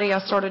sobriety, I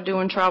started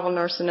doing travel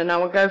nursing, and I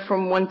would go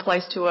from one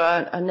place to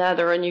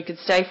another, and you could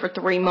stay for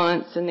 3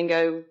 months and then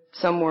go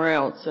somewhere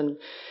else. And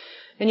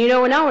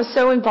I was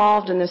so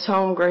involved in this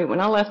home group.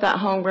 When I left that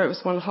home group, it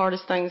was one of the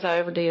hardest things I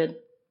ever did.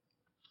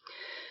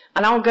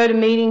 And I would go to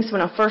meetings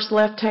when I first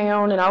left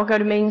town, and I would go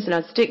to meetings, and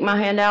I'd stick my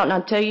hand out, and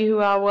I'd tell you who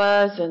I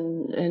was,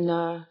 and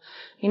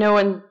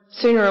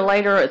sooner or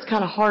later, it's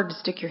kind of hard to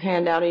stick your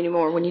hand out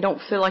anymore when you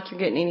don't feel like you're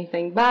getting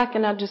anything back,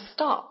 and I just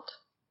stopped.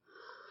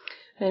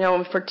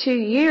 And for 2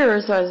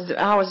 years,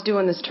 I was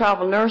doing this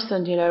travel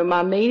nursing.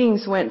 My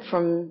meetings went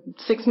from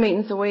 6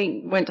 meetings a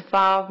week, went to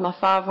 5. My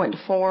 5 went to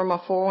 4. My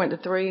 4 went to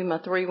 3. My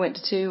 3 went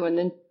to 2. And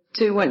then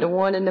 2 went to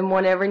 1, and then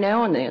 1 every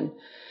now and then.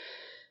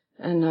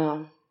 And,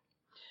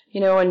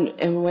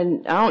 and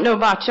when, I don't know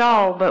about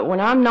y'all, but when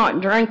I'm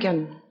not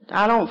drinking,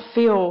 I don't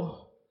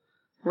feel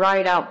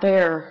right out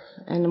there.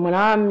 And when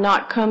I'm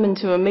not coming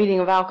to a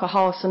meeting of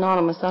Alcoholics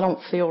Anonymous, I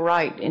don't feel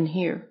right in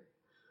here.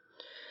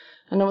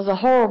 And it was a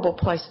horrible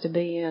place to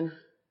be in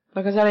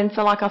because I didn't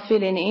feel like I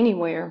fit in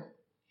anywhere.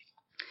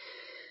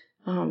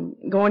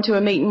 Going to a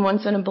meeting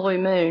once in a blue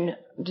moon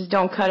just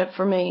don't cut it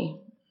for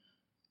me.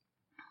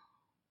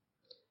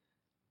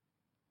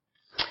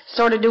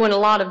 Started doing a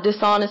lot of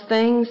dishonest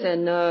things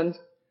and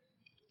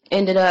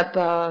ended up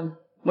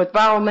with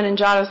viral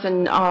meningitis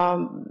in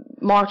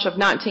March of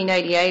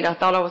 1988. I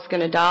thought I was going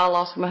to die. I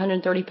lost from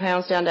 130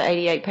 pounds down to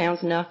 88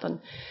 pounds,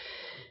 nothing.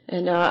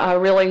 And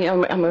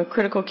I'm a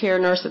critical care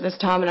nurse at this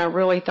time, and I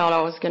really thought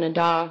I was going to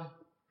die.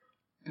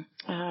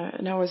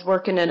 And I was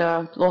working at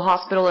a little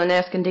hospital in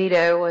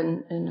Escondido,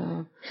 and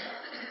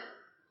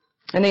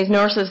these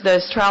nurses,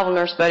 those travel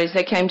nurse buddies,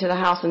 they came to the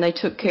house and they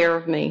took care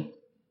of me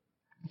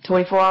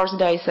 24 hours a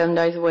day, 7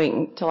 days a week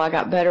until I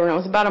got better. And it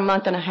was about a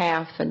month and a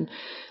half, and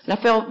I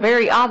felt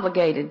very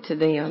obligated to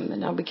them,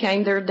 and I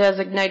became their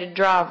designated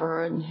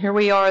driver. And here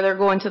we are, they're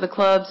going to the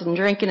clubs and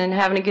drinking and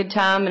having a good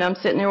time, and I'm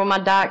sitting there with my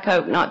Diet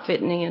Coke not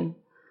fitting in.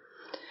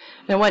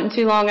 And it wasn't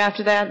too long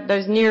after that,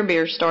 those near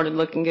beers started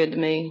looking good to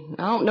me.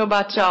 I don't know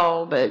about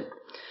y'all, but,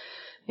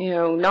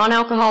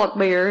 non-alcoholic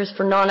beer is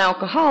for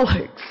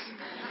non-alcoholics.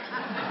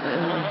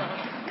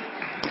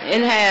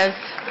 It has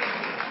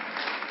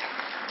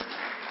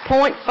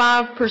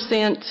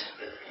 0.5%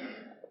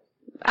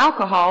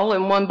 alcohol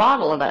in one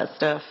bottle of that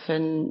stuff.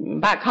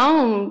 And back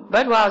home,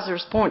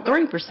 Budweiser's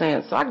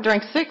 0.3%. So I could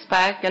drink a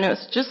 6-pack, and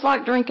it's just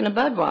like drinking a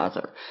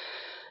Budweiser.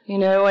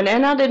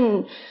 And I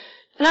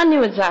And I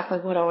knew exactly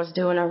what I was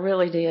doing. I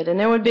really did. And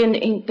there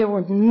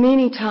were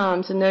many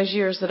times in those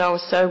years that I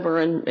was sober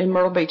in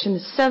Myrtle Beach, in the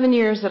 7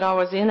 years that I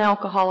was in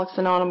Alcoholics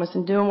Anonymous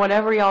and doing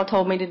whatever y'all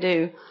told me to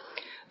do,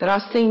 that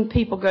I've seen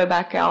people go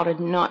back out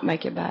and not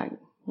make it back.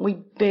 We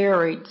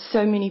buried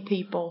so many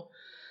people,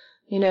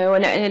 and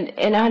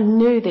I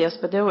knew this,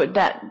 but there was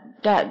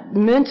that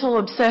mental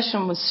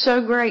obsession was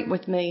so great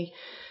with me.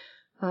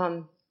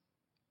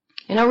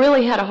 And I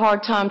really had a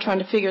hard time trying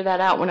to figure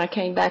that out when I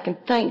came back, and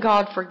thank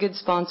God for good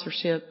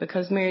sponsorship,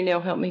 because Mary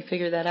Neal helped me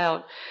figure that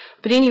out.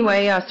 But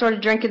anyway, I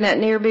started drinking that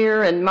near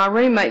beer, and my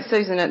roommate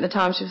Susan at the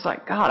time, she was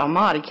like, God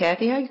almighty,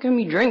 Kathy, how come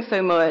you drink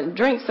so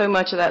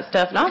much of that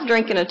stuff? And I was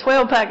drinking a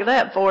 12-pack of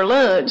that before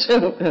lunch.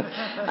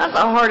 That's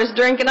the hardest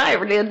drinking I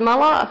ever did in my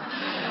life.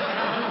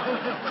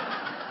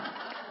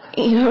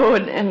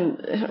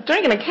 And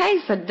drinking a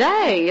case a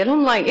day, and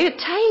I'm like, it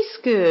tastes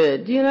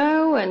good,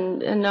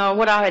 and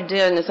what I had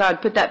done is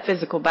I'd put that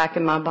physical back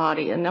in my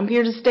body, and I'm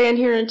here to stand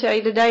here and tell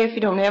you today, if you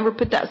don't ever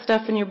put that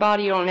stuff in your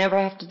body, you don't ever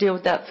have to deal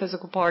with that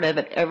physical part of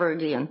it ever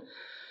again.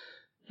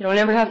 You don't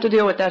ever have to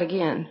deal with that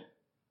again.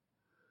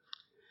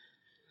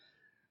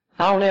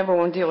 I don't ever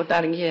want to deal with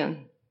that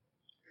again.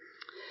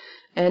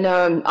 And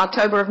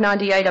October of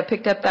 98, I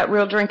picked up that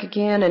real drink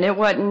again, and it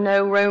wasn't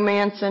no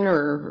romancing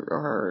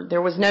or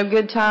there was no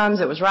good times.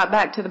 It was right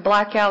back to the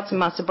blackouts, and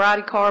my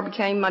sobriety car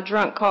became my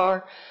drunk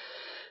car.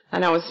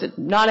 And I was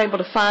not able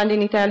to find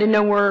anything. I didn't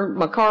know where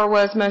my car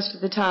was most of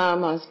the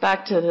time. I was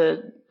back to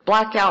the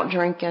blackout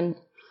drinking.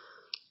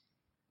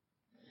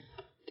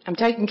 I'm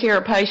taking care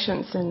of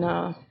patients in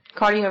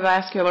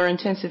cardiovascular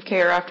intensive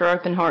care after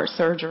open heart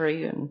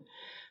surgery, and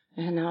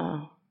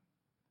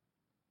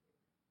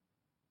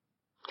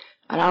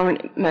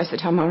most of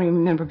the time I don't even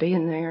remember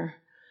being there.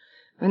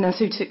 And that's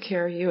who took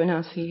care of you in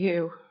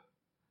ICU.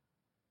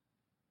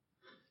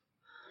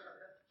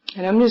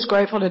 And I'm just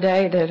grateful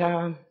today that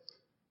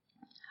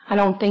I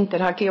don't think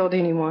that I killed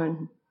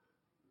anyone.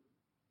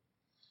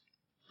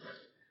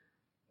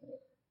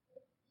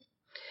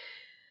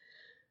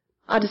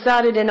 I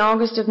decided in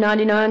August of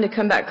 99 to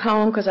come back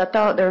home because I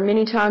thought there were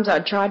many times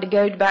I'd tried to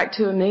go back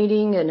to a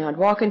meeting, and I'd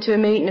walk into a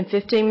meeting, and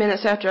 15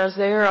 minutes after I was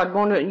there, I'd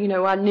want to,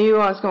 I knew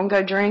I was going to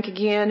go drink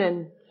again,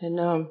 and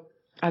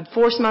I'd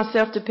force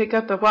myself to pick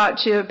up a white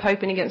chip,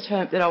 hoping against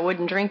hope that I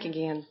wouldn't drink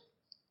again.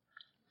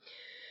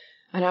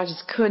 And I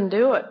just couldn't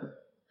do it.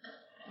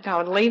 I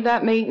would leave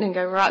that meeting and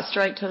go right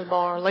straight to the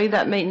bar, leave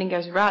that meeting and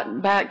go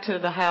right back to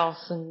the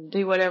house and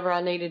do whatever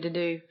I needed to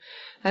do.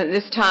 At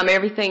this time,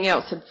 everything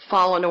else had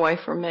fallen away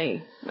from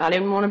me. I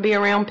didn't want to be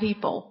around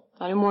people.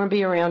 I didn't want to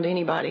be around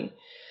anybody.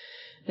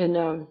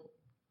 And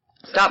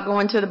stopped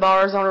going to the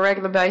bars on a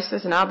regular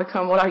basis, and I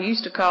become what I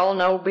used to call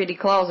an old bitty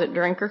closet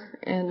drinker.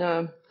 And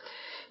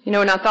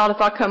and I thought if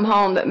I come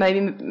home that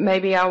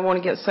maybe I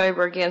want to get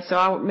sober again. So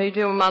I moved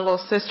in with my little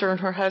sister and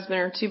her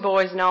husband and 2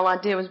 boys, and all I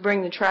did was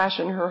bring the trash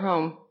in her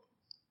home.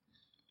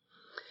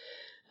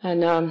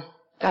 And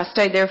I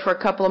stayed there for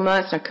a couple of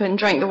months, and I couldn't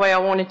drink the way I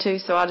wanted to,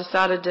 so I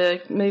decided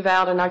to move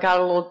out, and I got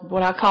a little,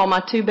 what I call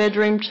my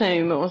 2-bedroom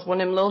tomb. It was one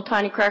of them little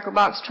tiny cracker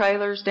box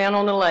trailers down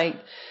on the lake,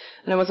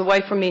 and it was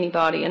away from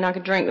anybody, and I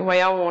could drink the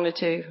way I wanted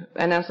to,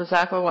 and that's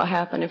exactly what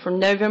happened. And from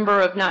November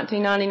of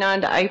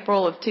 1999 to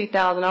April of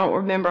 2000, I don't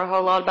remember a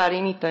whole lot about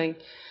anything.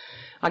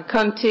 I'd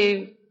come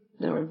to,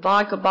 there were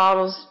vodka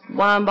bottles,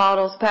 wine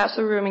bottles, Pabst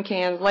Blue Ribbon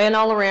cans laying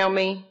all around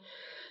me.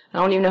 I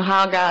don't even know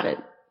how I got it.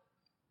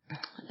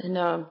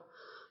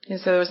 And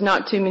so there was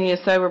not too many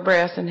sober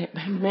breaths, and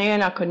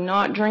man, I could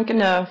not drink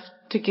enough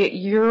to get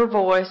your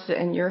voice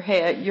and your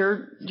head,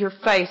 your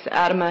face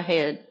out of my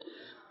head.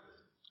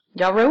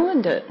 Y'all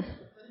ruined it.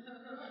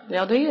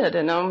 Y'all did,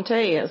 and I'm going to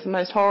tell you, it's the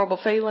most horrible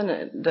feeling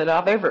that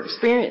I've ever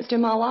experienced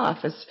in my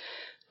life, is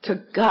to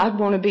God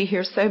want to be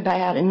here so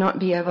bad and not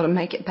be able to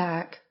make it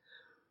back.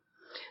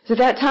 So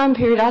that time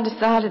period, I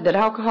decided that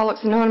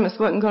Alcoholics Anonymous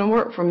wasn't going to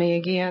work for me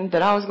again,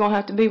 that I was going to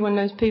have to be one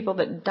of those people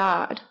that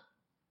died,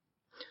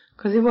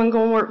 because it wasn't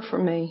going to work for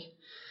me.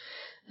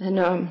 And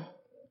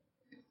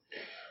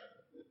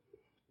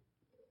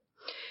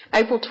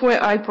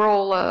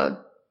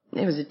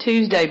it was a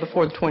Tuesday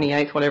before the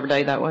 28th, whatever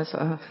day that was.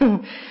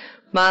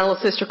 My little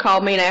sister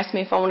called me and asked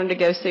me if I wanted to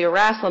go see a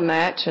wrestling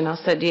match, and I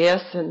said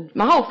yes. And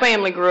my whole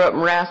family grew up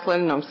in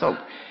wrestling, and so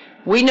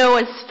we know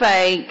it's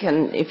fake.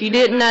 And if you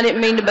didn't, I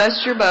didn't mean to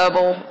bust your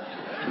bubble,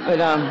 but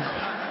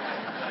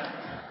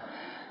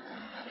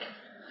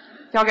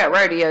y'all got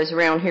rodeos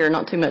around here,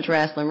 not too much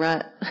wrestling,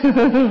 right?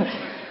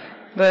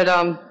 But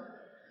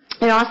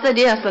I said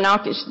yes, and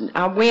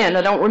I went.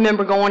 I don't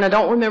remember going. I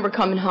don't remember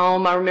coming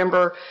home. I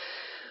remember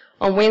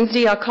on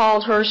Wednesday I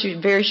called her. She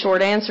had very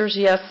short answers: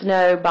 yes,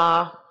 no,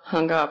 bye.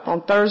 Hung up.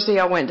 On Thursday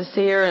I went to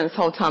see her, and this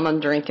whole time I'm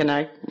drinking.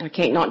 I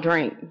can't not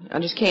drink. I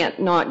just can't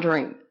not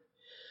drink.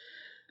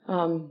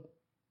 And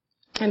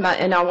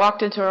I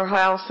walked into her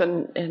house,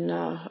 and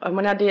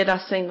when I did, I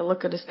seen the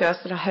look of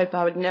disgust that I hope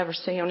I would never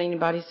see on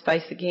anybody's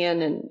face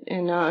again.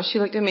 And she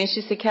looked at me and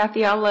she said,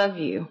 "Kathy, I love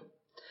you,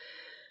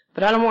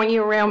 But I don't want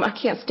you around. I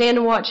can't stand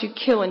to watch you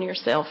killing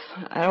yourself.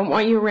 I don't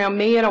want you around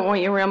me. I don't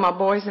want you around my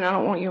boys, and I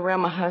don't want you around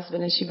my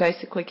husband. And she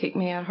basically kicked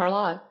me out of her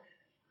life.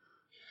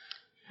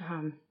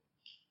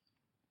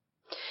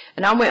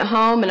 And I went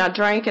home, and I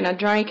drank, and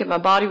my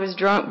body was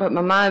drunk, but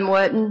my mind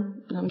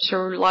wasn't. I'm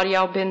sure a lot of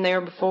y'all been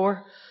there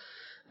before.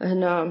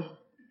 And I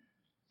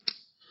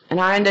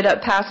ended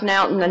up passing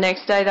out, and the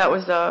next day, that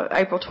was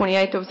April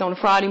 28th, it was on a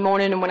Friday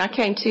morning, and when I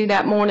came to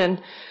that morning,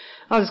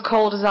 I was as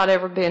cold as I'd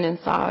ever been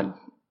inside.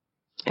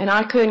 And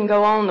I couldn't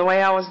go on the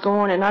way I was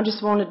going, and I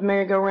just wanted the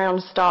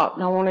merry-go-round to stop,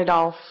 and I wanted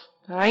off.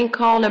 I ain't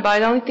called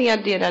nobody. The only thing I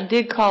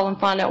did call and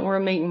find out where a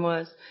meeting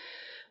was.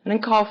 I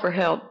didn't call for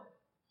help.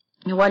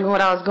 It wasn't what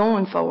I was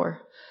going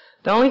for.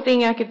 The only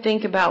thing I could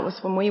think about was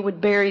when we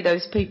would bury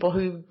those people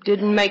who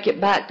didn't make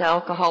it back to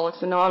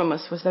Alcoholics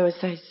Anonymous, was they would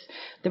say,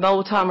 the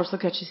old-timers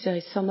look at you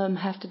and say, some of them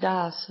have to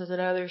die so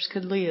that others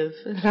could live.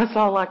 And that's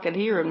all I could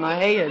hear in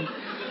my head.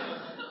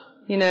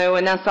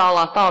 And that's all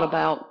I thought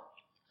about.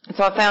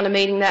 So I found a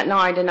meeting that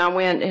night, and I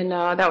went, and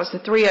that was the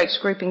Three Oaks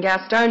group in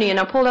Gastonia, and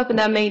I pulled up in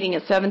that meeting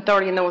at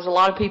 7:30, and there was a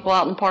lot of people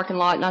out in the parking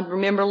lot, and I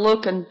remember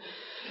looking,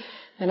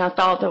 and I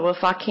thought that, well,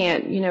 if I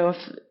can't,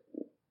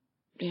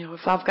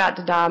 if I've got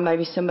to die,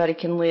 maybe somebody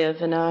can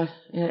live, and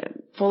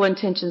full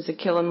intentions of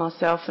killing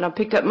myself. And I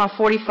picked up my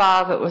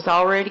 .45. It was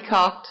already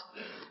cocked,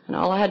 and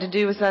all I had to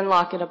do was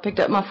unlock it. I picked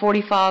up my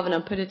 .45, and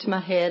I put it to my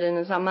head, and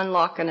as I'm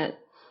unlocking it,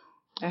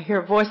 I hear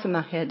a voice in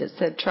my head that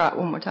said, try it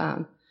one more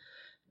time.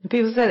 And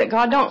people say that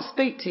God don't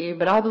speak to you,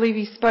 but I believe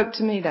He spoke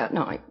to me that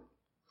night.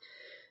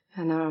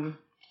 And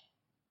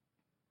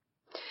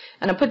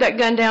I put that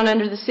gun down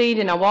under the seat,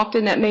 and I walked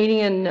in that meeting,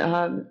 and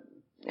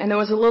there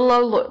was a little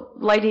old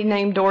lady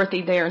named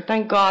Dorothy there, and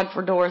thank God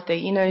for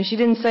Dorothy. She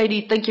didn't say, do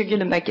you think you're going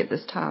to make it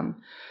this time?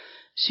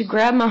 She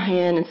grabbed my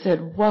hand and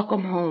said,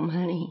 welcome home,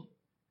 honey.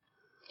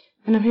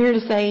 And I'm here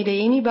to say to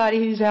anybody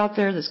who's out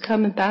there that's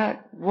coming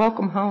back,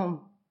 welcome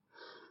home.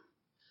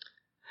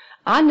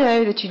 I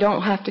know that you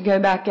don't have to go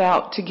back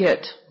out to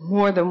get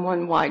more than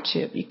one white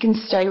chip. You can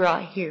stay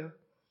right here.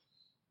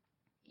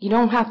 You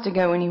don't have to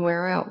go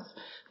anywhere else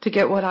to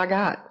get what I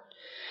got.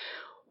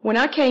 When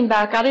I came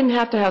back, I didn't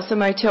have to have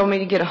somebody tell me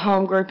to get a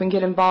home group and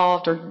get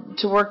involved or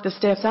to work the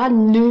steps. I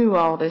knew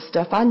all this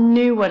stuff. I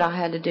knew what I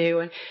had to do.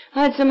 And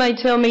I had somebody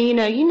tell me,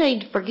 you need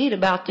to forget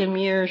about them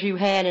years you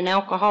had in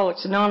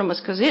Alcoholics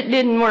Anonymous because it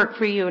didn't work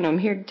for you. And I'm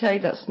here to tell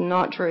you that's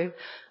not true.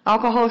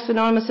 Alcoholics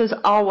Anonymous has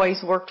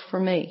always worked for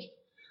me.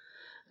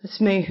 It's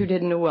me who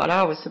didn't know what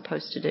I was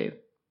supposed to do.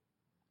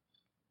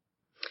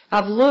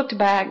 I've looked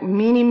back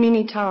many,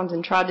 many times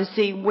and tried to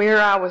see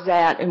where I was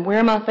at and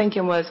where my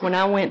thinking was when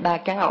I went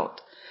back out.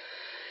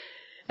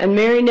 And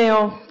Mary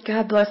Nell,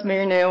 God bless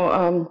Mary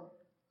Nell,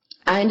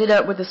 I ended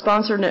up with a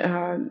sponsor,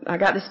 I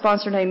got this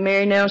sponsor named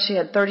Mary Nell. She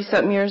had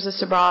 30-something years of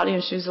sobriety,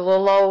 and she was a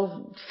little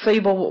old,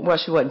 feeble, well,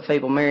 she wasn't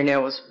feeble. Mary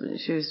Nell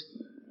she was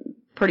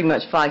pretty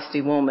much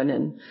feisty woman,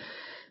 and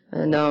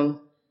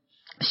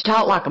she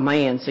talked like a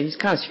man, so you was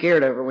kind of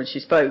scared of her when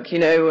she spoke,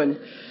 and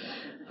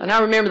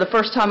I remember the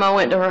first time I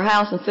went to her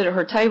house and sit at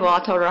her table, I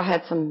told her I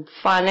had some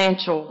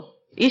financial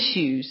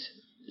issues.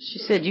 She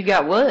said, you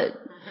got what?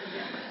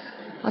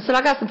 I said,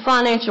 I got some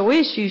financial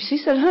issues. She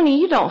said, honey,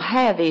 you don't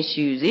have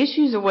issues.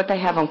 Issues are what they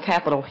have on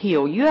Capitol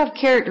Hill. You have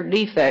character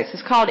defects.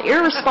 It's called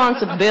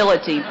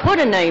irresponsibility. Put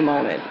a name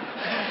on it.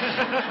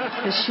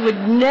 And she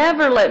would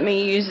never let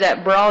me use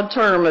that broad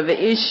term of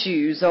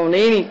issues on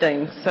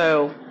anything,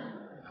 so...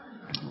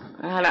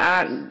 And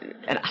I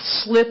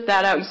slip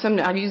that out.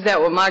 I use that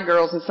with my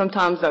girls, and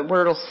sometimes that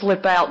word will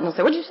slip out, and they'll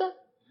say, what'd you say?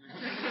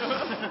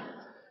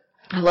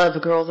 I love the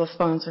girls I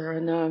sponsor.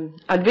 And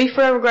I'd be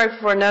forever grateful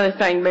for another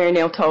thing Mary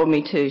Nell told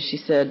me, too. She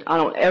said, I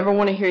don't ever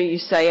want to hear you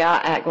say I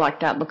act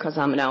like that because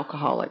I'm an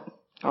alcoholic.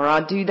 Or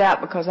I do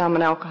that because I'm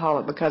an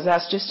alcoholic, because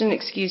that's just an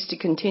excuse to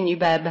continue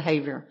bad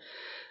behavior.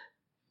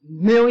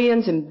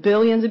 Millions and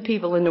billions of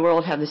people in the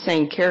world have the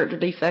same character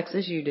defects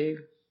as you do.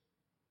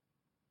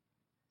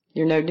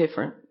 You're no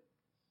different.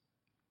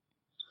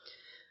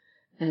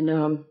 And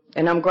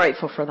I'm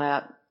grateful for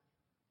that.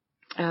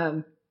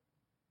 I'm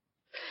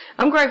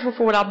grateful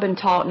for what I've been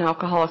taught in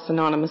Alcoholics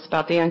Anonymous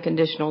about the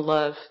unconditional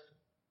love.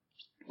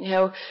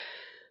 The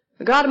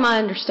God of my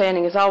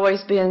understanding has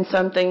always been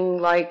something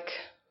like,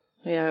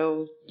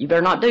 you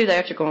better not do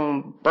that. You're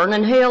going to burn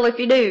in hell if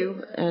you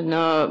do. And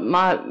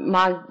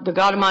the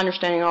God of my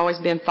understanding has always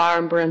been fire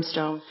and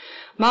brimstone.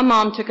 My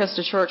mom took us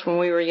to church when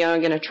we were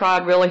young, and I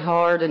tried really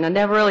hard, and I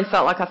never really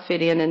felt like I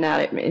fit in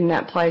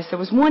that place. There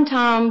was one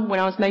time when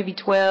I was maybe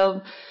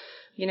 12,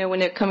 when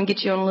they'd come and get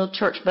you on a little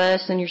church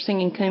bus and you're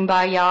singing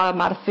Kumbaya, I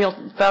might have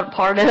felt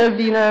part of,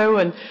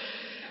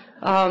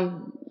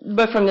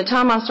 but from the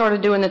time I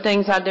started doing the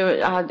things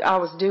I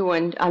was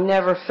doing, I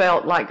never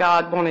felt like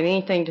God wanted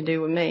anything to do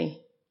with me.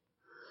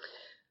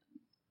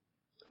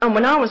 And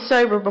when I was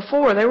sober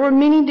before, there were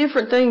many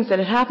different things that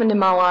had happened in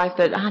my life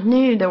that I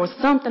knew there was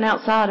something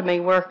outside of me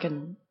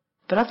working,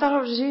 but I thought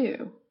it was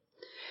you.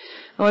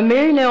 And when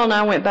Mary Nell and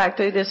I went back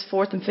through this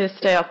fourth and fifth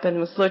step and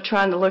was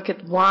trying to look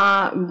at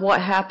what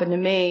happened to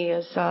me,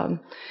 is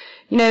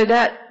You know,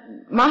 that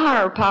my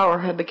higher power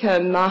had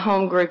become my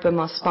home group and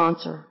my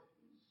sponsor.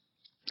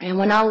 And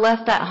when I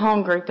left that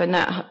home group and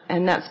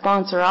that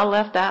sponsor, I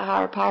left that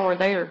higher power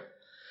there.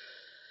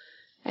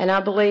 And I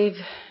believe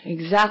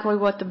exactly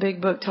what the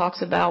big book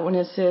talks about when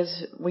it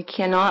says we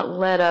cannot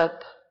let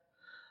up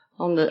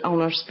on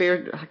our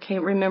spirit. I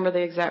can't remember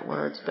the exact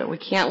words, but we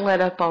can't let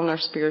up on our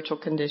spiritual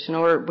condition,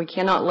 or we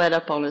cannot let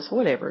up on us,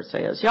 whatever it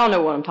says. Y'all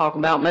know what I'm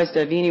talking about, most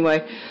of you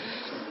anyway.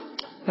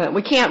 But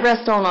we can't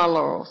rest on our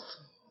laurels.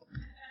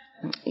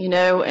 You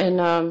know, and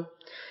I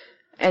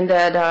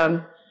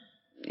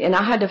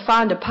had to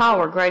find a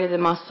power greater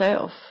than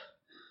myself.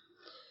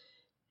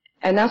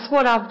 And that's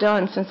what I've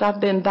done since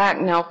I've been back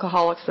in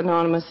Alcoholics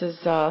Anonymous is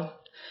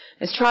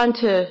trying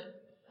to,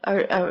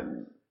 I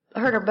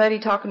heard our buddy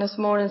talking this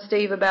morning,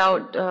 Steve,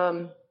 about,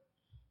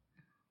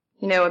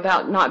 you know,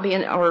 about not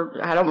being, or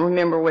I don't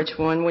remember which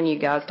one you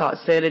guys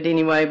said it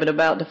anyway, but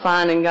about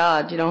defining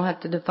God. You don't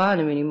have to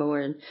define Him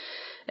anymore.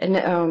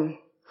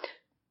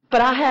 But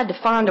I had to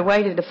find a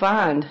way to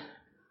define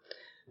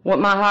what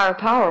my higher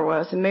power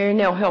was, and Mary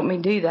Nell helped me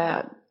do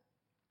that.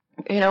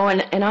 You know,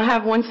 and I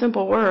have one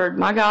simple word.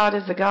 My God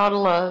is the God of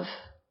love.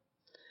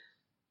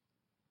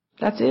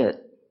 That's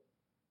it.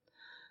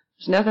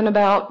 There's nothing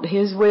about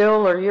His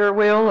will or your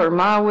will or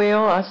my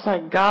will. I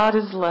say God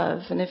is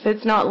love. And if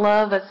it's not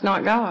love, it's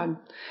not God.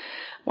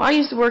 Well, I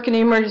used to work in the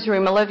emergency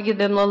room. I love to get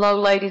them little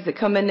old ladies that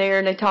come in there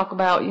and they talk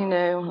about, you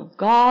know,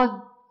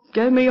 God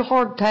gave me a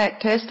heart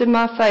attack, tested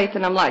my faith.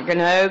 And I'm like,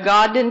 no,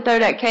 God didn't throw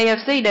that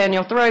KFC down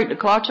your throat to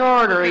clot your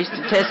arteries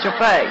to test your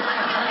faith.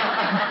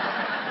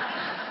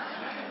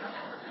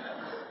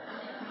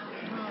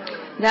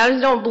 Now, I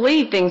just don't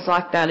believe things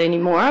like that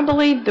anymore. I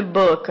believe the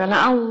book, and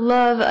I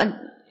love,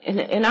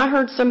 and I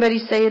heard somebody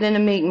say it in a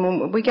meeting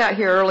when we got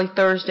here early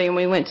Thursday, and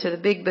we went to the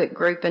Big Book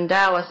group in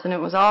Dallas, and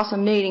it was an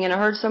awesome meeting, and I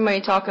heard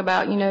somebody talk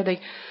about, you know,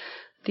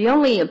 the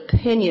only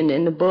opinion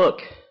in the book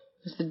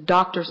is the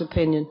doctor's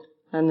opinion,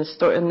 and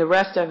the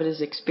rest of it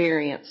is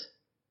experience,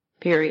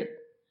 period.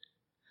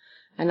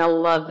 And I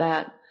love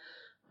that.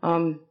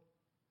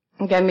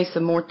 It gave me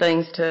some more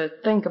things to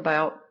think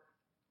about.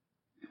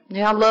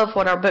 Yeah, I love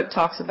what our book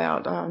talks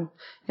about,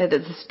 that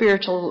the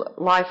spiritual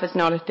life is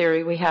not a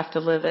theory. We have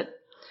to live it.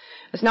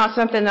 It's not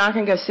something that I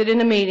can go sit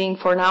in a meeting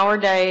for an hour a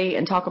day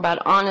and talk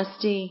about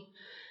honesty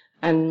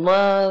and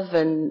love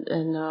and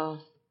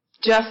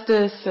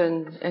justice,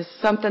 and it's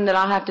something that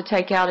I have to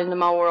take out into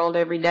my world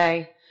every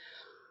day.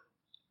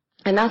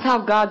 And that's how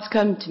God's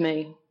come to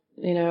me.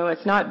 You know,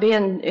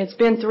 it's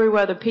been through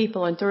other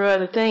people and through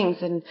other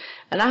things. And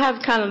I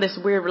have kind of this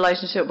weird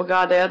relationship with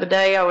God. The other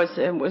day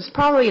it was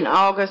probably in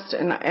August,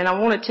 and I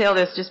want to tell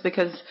this just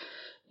because,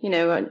 you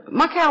know,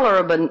 my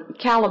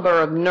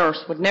caliber of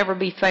nurse would never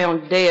be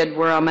found dead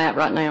where I'm at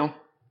right now.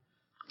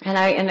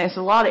 And there's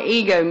a lot of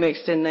ego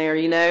mixed in there,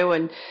 you know,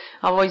 and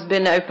I've always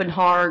been an open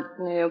heart,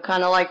 you know,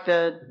 kind of like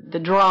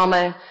the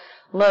drama.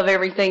 Love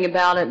everything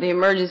about it. The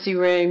emergency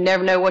room,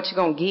 never know what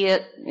you're going to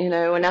get, you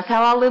know, and that's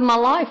how I lived my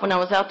life when I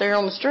was out there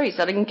on the streets.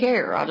 I didn't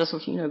care. I just,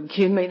 you know,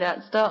 give me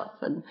that stuff.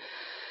 And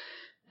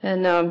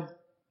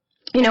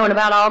you know, in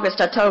about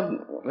August, I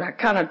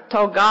kind of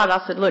told God,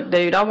 I said, look,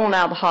 dude, I want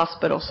out of the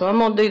hospital, so I'm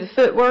going to do the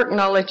footwork and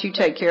I'll let you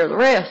take care of the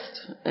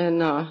rest.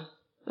 And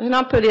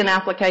I put in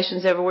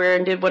applications everywhere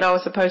and did what I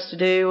was supposed to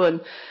do, and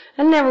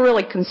I'm never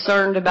really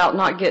concerned about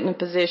not getting a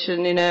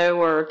position, you know,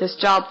 or this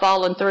job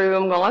falling through.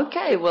 I'm going,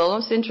 okay, well,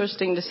 it's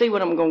interesting to see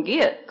what I'm going to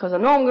get, because I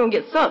know I'm going to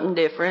get something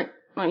different.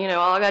 You know,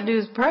 all I got to do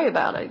is pray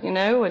about it, you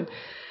know. And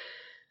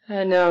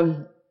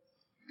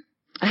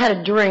I had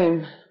a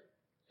dream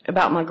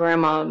about my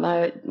grandma.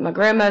 My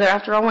grandmother,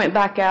 after I went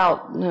back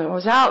out, you know, I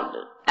was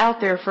out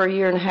there for a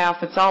year and a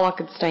half. It's all I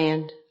could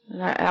stand.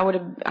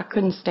 I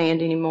couldn't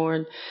stand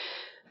anymore.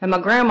 And my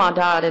grandma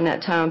died in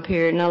that time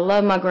period, and I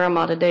love my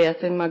grandma to death.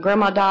 And my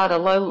grandma died a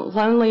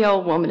lonely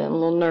old woman in a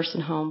little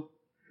nursing home.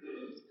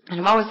 And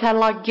I've always had a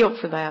lot of guilt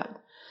for that.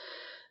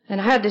 And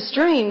I had this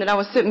dream that I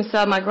was sitting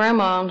beside my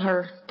grandma on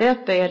her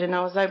deathbed, and I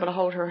was able to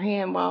hold her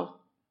hand while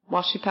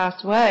she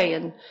passed away.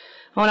 And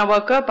when I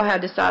woke up, I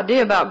had this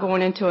idea about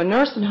going into a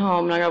nursing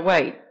home, and I go,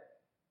 wait,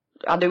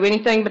 I'll do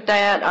anything but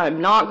that.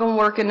 I'm not going to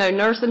work in no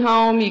nursing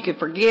home. You can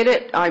forget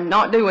it. I'm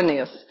not doing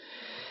this.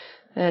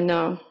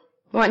 And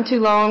wasn't too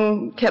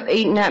long, kept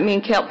eating at me.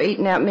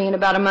 And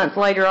about a month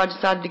later, I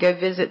decided to go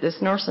visit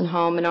this nursing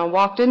home. And I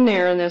walked in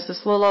there, and there's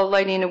this little old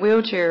lady in a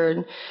wheelchair.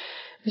 And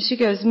she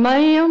goes,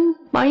 ma'am,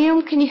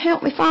 can you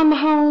help me find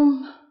my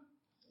home?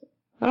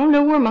 I don't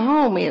know where my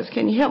home is.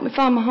 Can you help me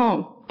find my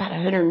home? About a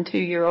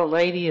 102-year-old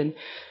lady. And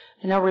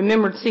I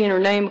remembered seeing her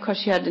name because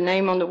she had the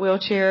name on the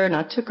wheelchair. And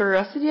I took her.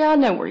 I said, yeah, I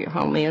know where your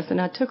home is. And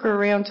I took her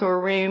around to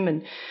her room,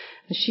 and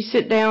she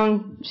sat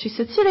down. She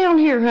said, sit down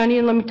here, honey,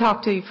 and let me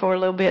talk to you for a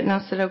little bit. And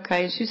I said,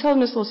 okay. And she was holding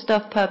this little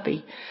stuffed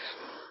puppy.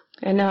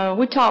 And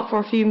we talked for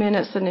a few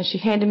minutes, and then she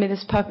handed me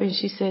this puppy, and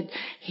she said,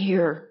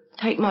 here,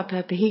 take my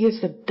puppy. He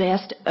gives the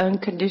best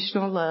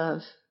unconditional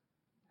love.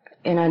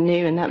 And I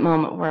knew in that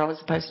moment where I was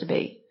supposed to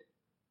be.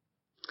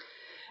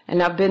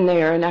 And I've been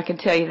there, and I can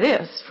tell you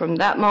this, from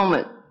that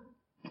moment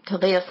to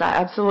this. I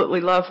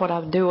absolutely love what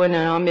I'm doing,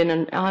 and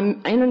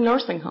I'm in a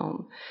nursing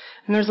home.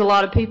 And there's a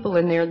lot of people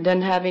in there that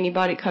doesn't have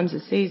anybody that comes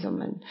and sees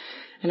them.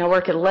 And I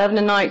work at 11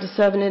 at night to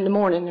 7 in the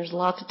morning. There's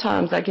lots of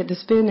times I get to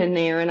spend in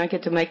there, and I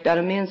get to make that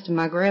amends to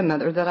my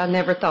grandmother that I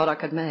never thought I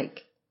could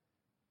make.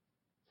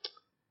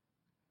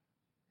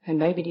 And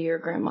maybe to your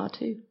grandma,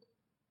 too.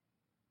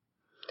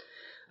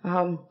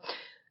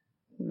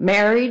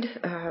 Married,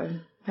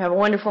 have a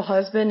wonderful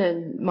husband,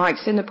 and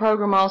Mike's in the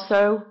program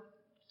also.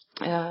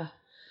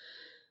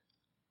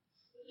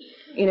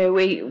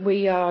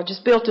 We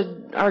just built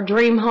our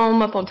dream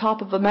home up on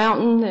top of a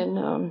mountain,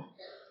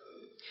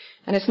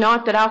 and it's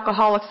not that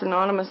Alcoholics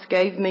Anonymous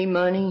gave me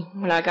money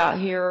when I got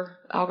here.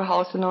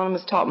 Alcoholics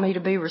Anonymous taught me to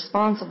be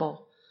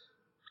responsible.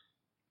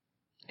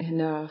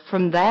 And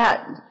from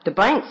that, the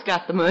banks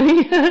got the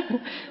money,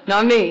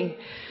 not me.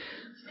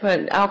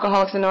 But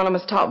Alcoholics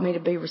Anonymous taught me to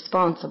be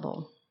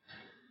responsible.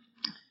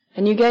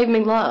 And you gave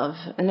me love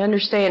and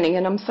understanding,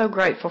 and I'm so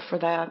grateful for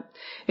that.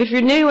 If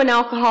you're new in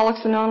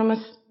Alcoholics Anonymous,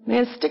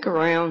 man, stick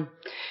around.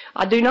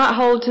 I do not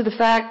hold to the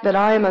fact that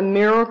I am a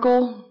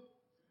miracle.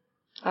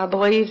 I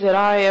believe that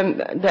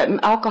that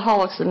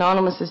Alcoholics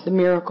Anonymous is the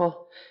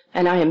miracle,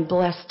 and I am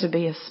blessed to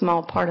be a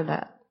small part of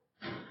that.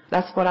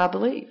 That's what I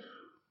believe.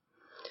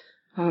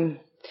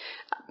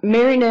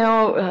 Mary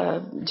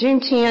Nell, June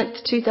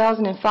 10th,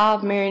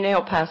 2005, Mary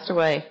Nell passed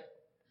away.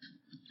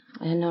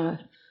 And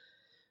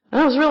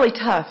that was really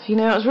tough. It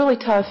was really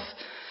tough.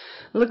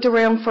 I looked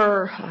around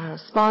for a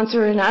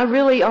sponsor, and I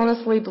really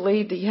honestly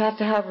believe that you have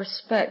to have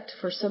respect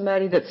for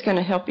somebody that's going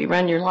to help you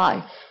run your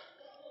life.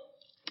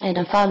 And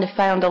I finally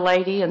found a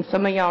lady, and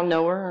some of y'all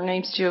know her. Her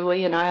name's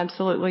Julie, and I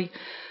absolutely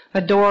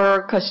adore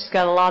her because she's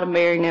got a lot of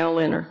Mary Nell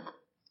in her.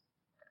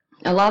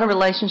 A lot of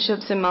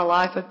relationships in my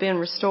life have been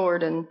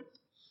restored, and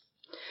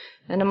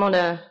I'm going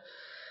to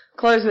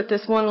close with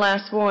this one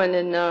last one.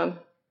 And,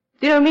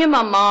 me and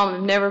my mom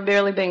have never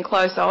barely been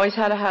close. I always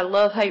had a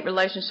love-hate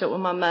relationship with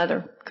my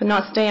mother. Could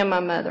not stand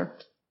my mother.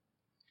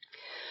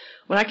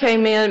 When I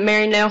came in,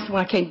 when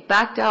I came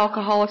back to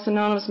Alcoholics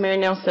Anonymous, Mary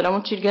Nell said, I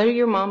want you to go to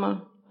your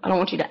mama. I don't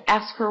want you to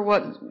ask her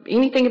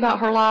anything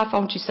about her life. I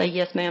want you to say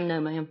yes, ma'am, no,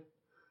 ma'am.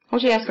 I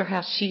want you to ask her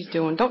how she's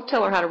doing. Don't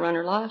tell her how to run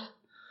her life.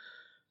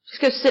 Just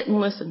go sit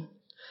and listen.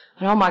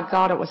 And oh my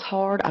God, it was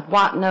hard. I'd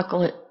white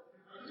knuckle it.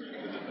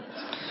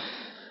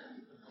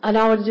 And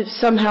I would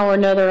somehow or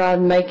another I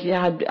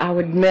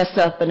would mess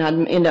up and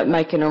I'd end up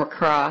making her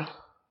cry.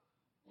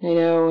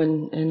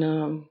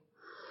 And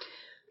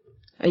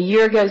a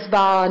year goes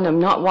by and I'm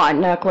not white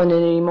knuckling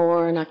it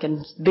anymore, and I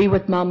can be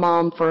with my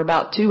mom for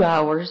about 2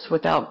 hours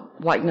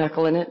without white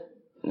knuckling it,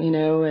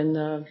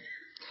 and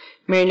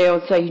Mary Nell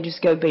would say, you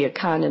just go be a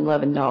kind and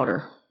loving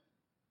daughter.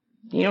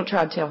 You don't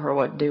try to tell her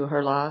what to do with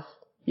her life.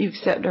 You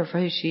accept her for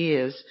who she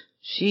is.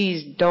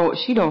 She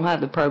don't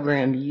have the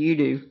program you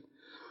do.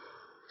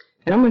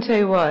 And I'm going to tell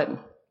you what,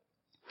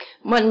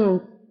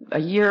 wasn't a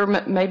year,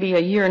 maybe a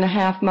year and a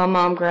half, my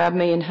mom grabbed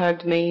me and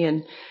hugged me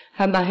and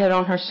had my head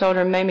on her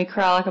shoulder and made me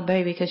cry like a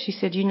baby because she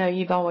said,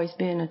 you've always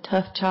been a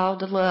tough child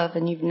to love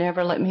and you've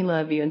never let me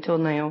love you until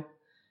now.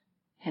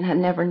 And I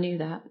never knew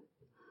that.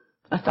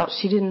 I thought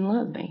she didn't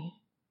love me.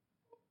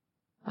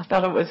 I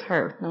thought it was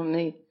her, not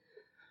me.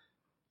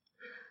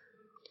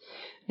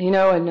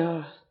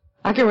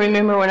 I can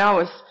remember when I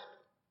was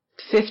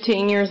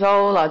 15 years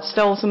old, I'd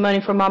stole some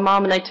money from my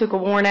mom and they took a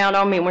warrant out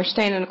on me, and we're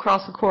standing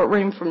across the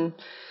courtroom from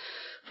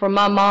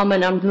my mom,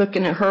 and I'm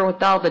looking at her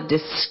with all the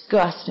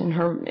disgust in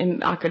her,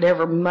 and I could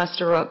ever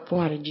muster up,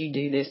 why did you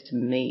do this to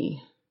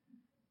me?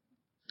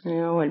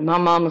 And my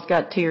mama's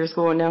got tears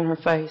going down her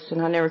face,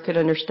 and I never could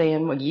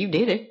understand, well, you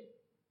did it,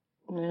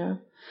 And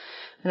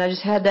I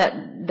just had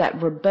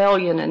that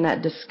rebellion and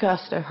that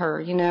disgust of her,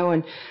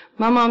 and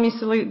my mom used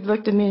to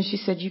look at me and she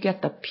said, you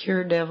got the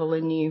pure devil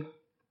in you.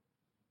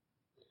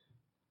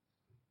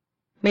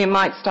 Me and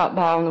Mike stopped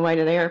by on the way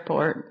to the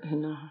airport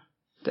and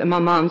at my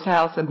mom's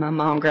house, and my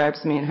mom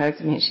grabs me and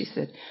hugs me and she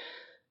said,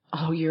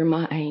 oh, you're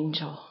my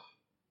angel.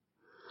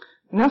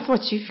 And that's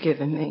what you've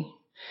given me.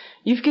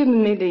 You've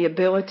given me the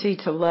ability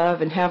to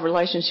love and have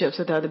relationships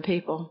with other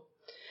people.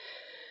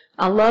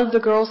 I love the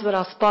girls that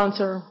I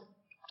sponsor,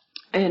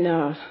 and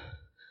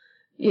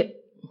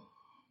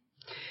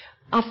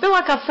I feel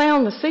like I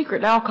found the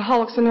secret to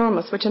Alcoholics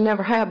Anonymous, which I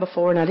never had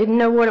before, and I didn't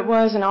know what it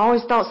was, and I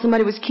always thought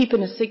somebody was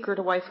keeping a secret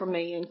away from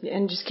me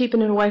and just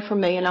keeping it away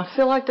from me, and I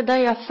feel like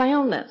today I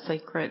found that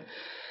secret.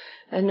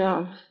 And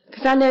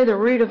because I know the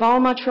root of all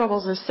my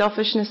troubles is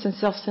selfishness and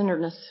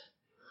self-centeredness.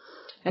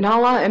 And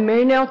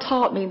Mary Nell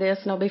taught me this,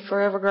 and I'll be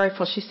forever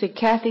grateful. She said,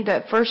 Kathy,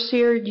 that first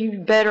year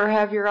you better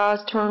have your eyes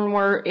turned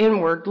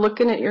inward,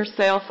 looking at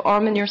yourself,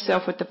 arming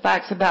yourself with the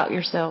facts about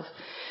yourself.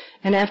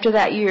 And after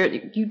that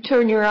year, you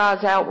turn your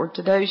eyes outward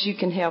to those you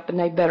can help, and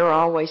they better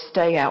always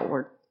stay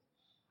outward.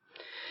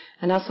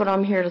 And that's what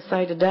I'm here to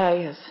say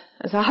today is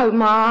I hope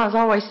my eyes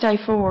always stay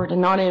forward and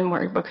not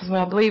inward, because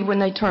I believe when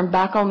they turn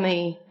back on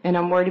me and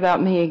I'm worried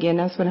about me again,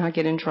 that's when I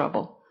get in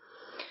trouble.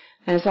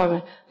 And it's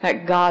all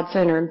that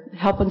God-centered,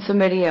 helping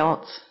somebody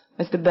else,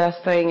 It's the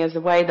best thing, is the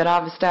way that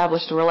I've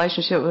established a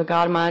relationship with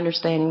God of my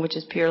understanding, which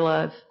is pure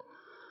love.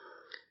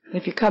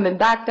 If you're coming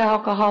back to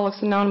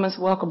Alcoholics Anonymous,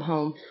 welcome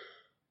home.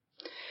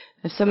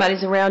 If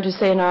somebody's around you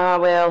saying,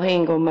 well, he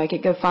ain't going to make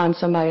it, go find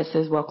somebody that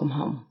says welcome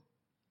home.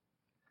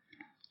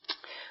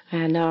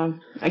 And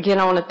again,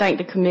 I want to thank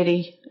the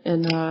committee,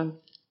 and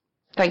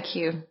thank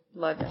you.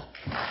 Love you.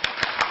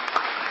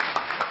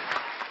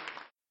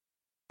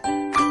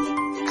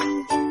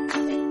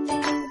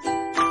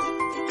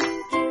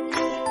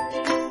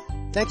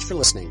 Thanks for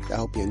listening. I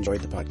hope you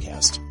enjoyed the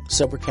podcast.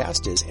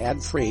 Sobercast is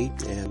ad-free,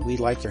 and we'd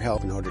like your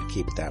help in order to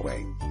keep it that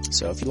way.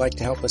 So if you'd like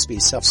to help us be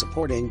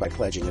self-supporting by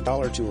pledging $1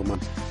 or $2 a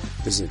month,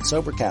 visit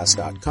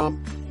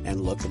Sobercast.com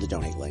and look for the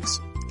donate links.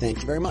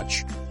 Thank you very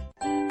much.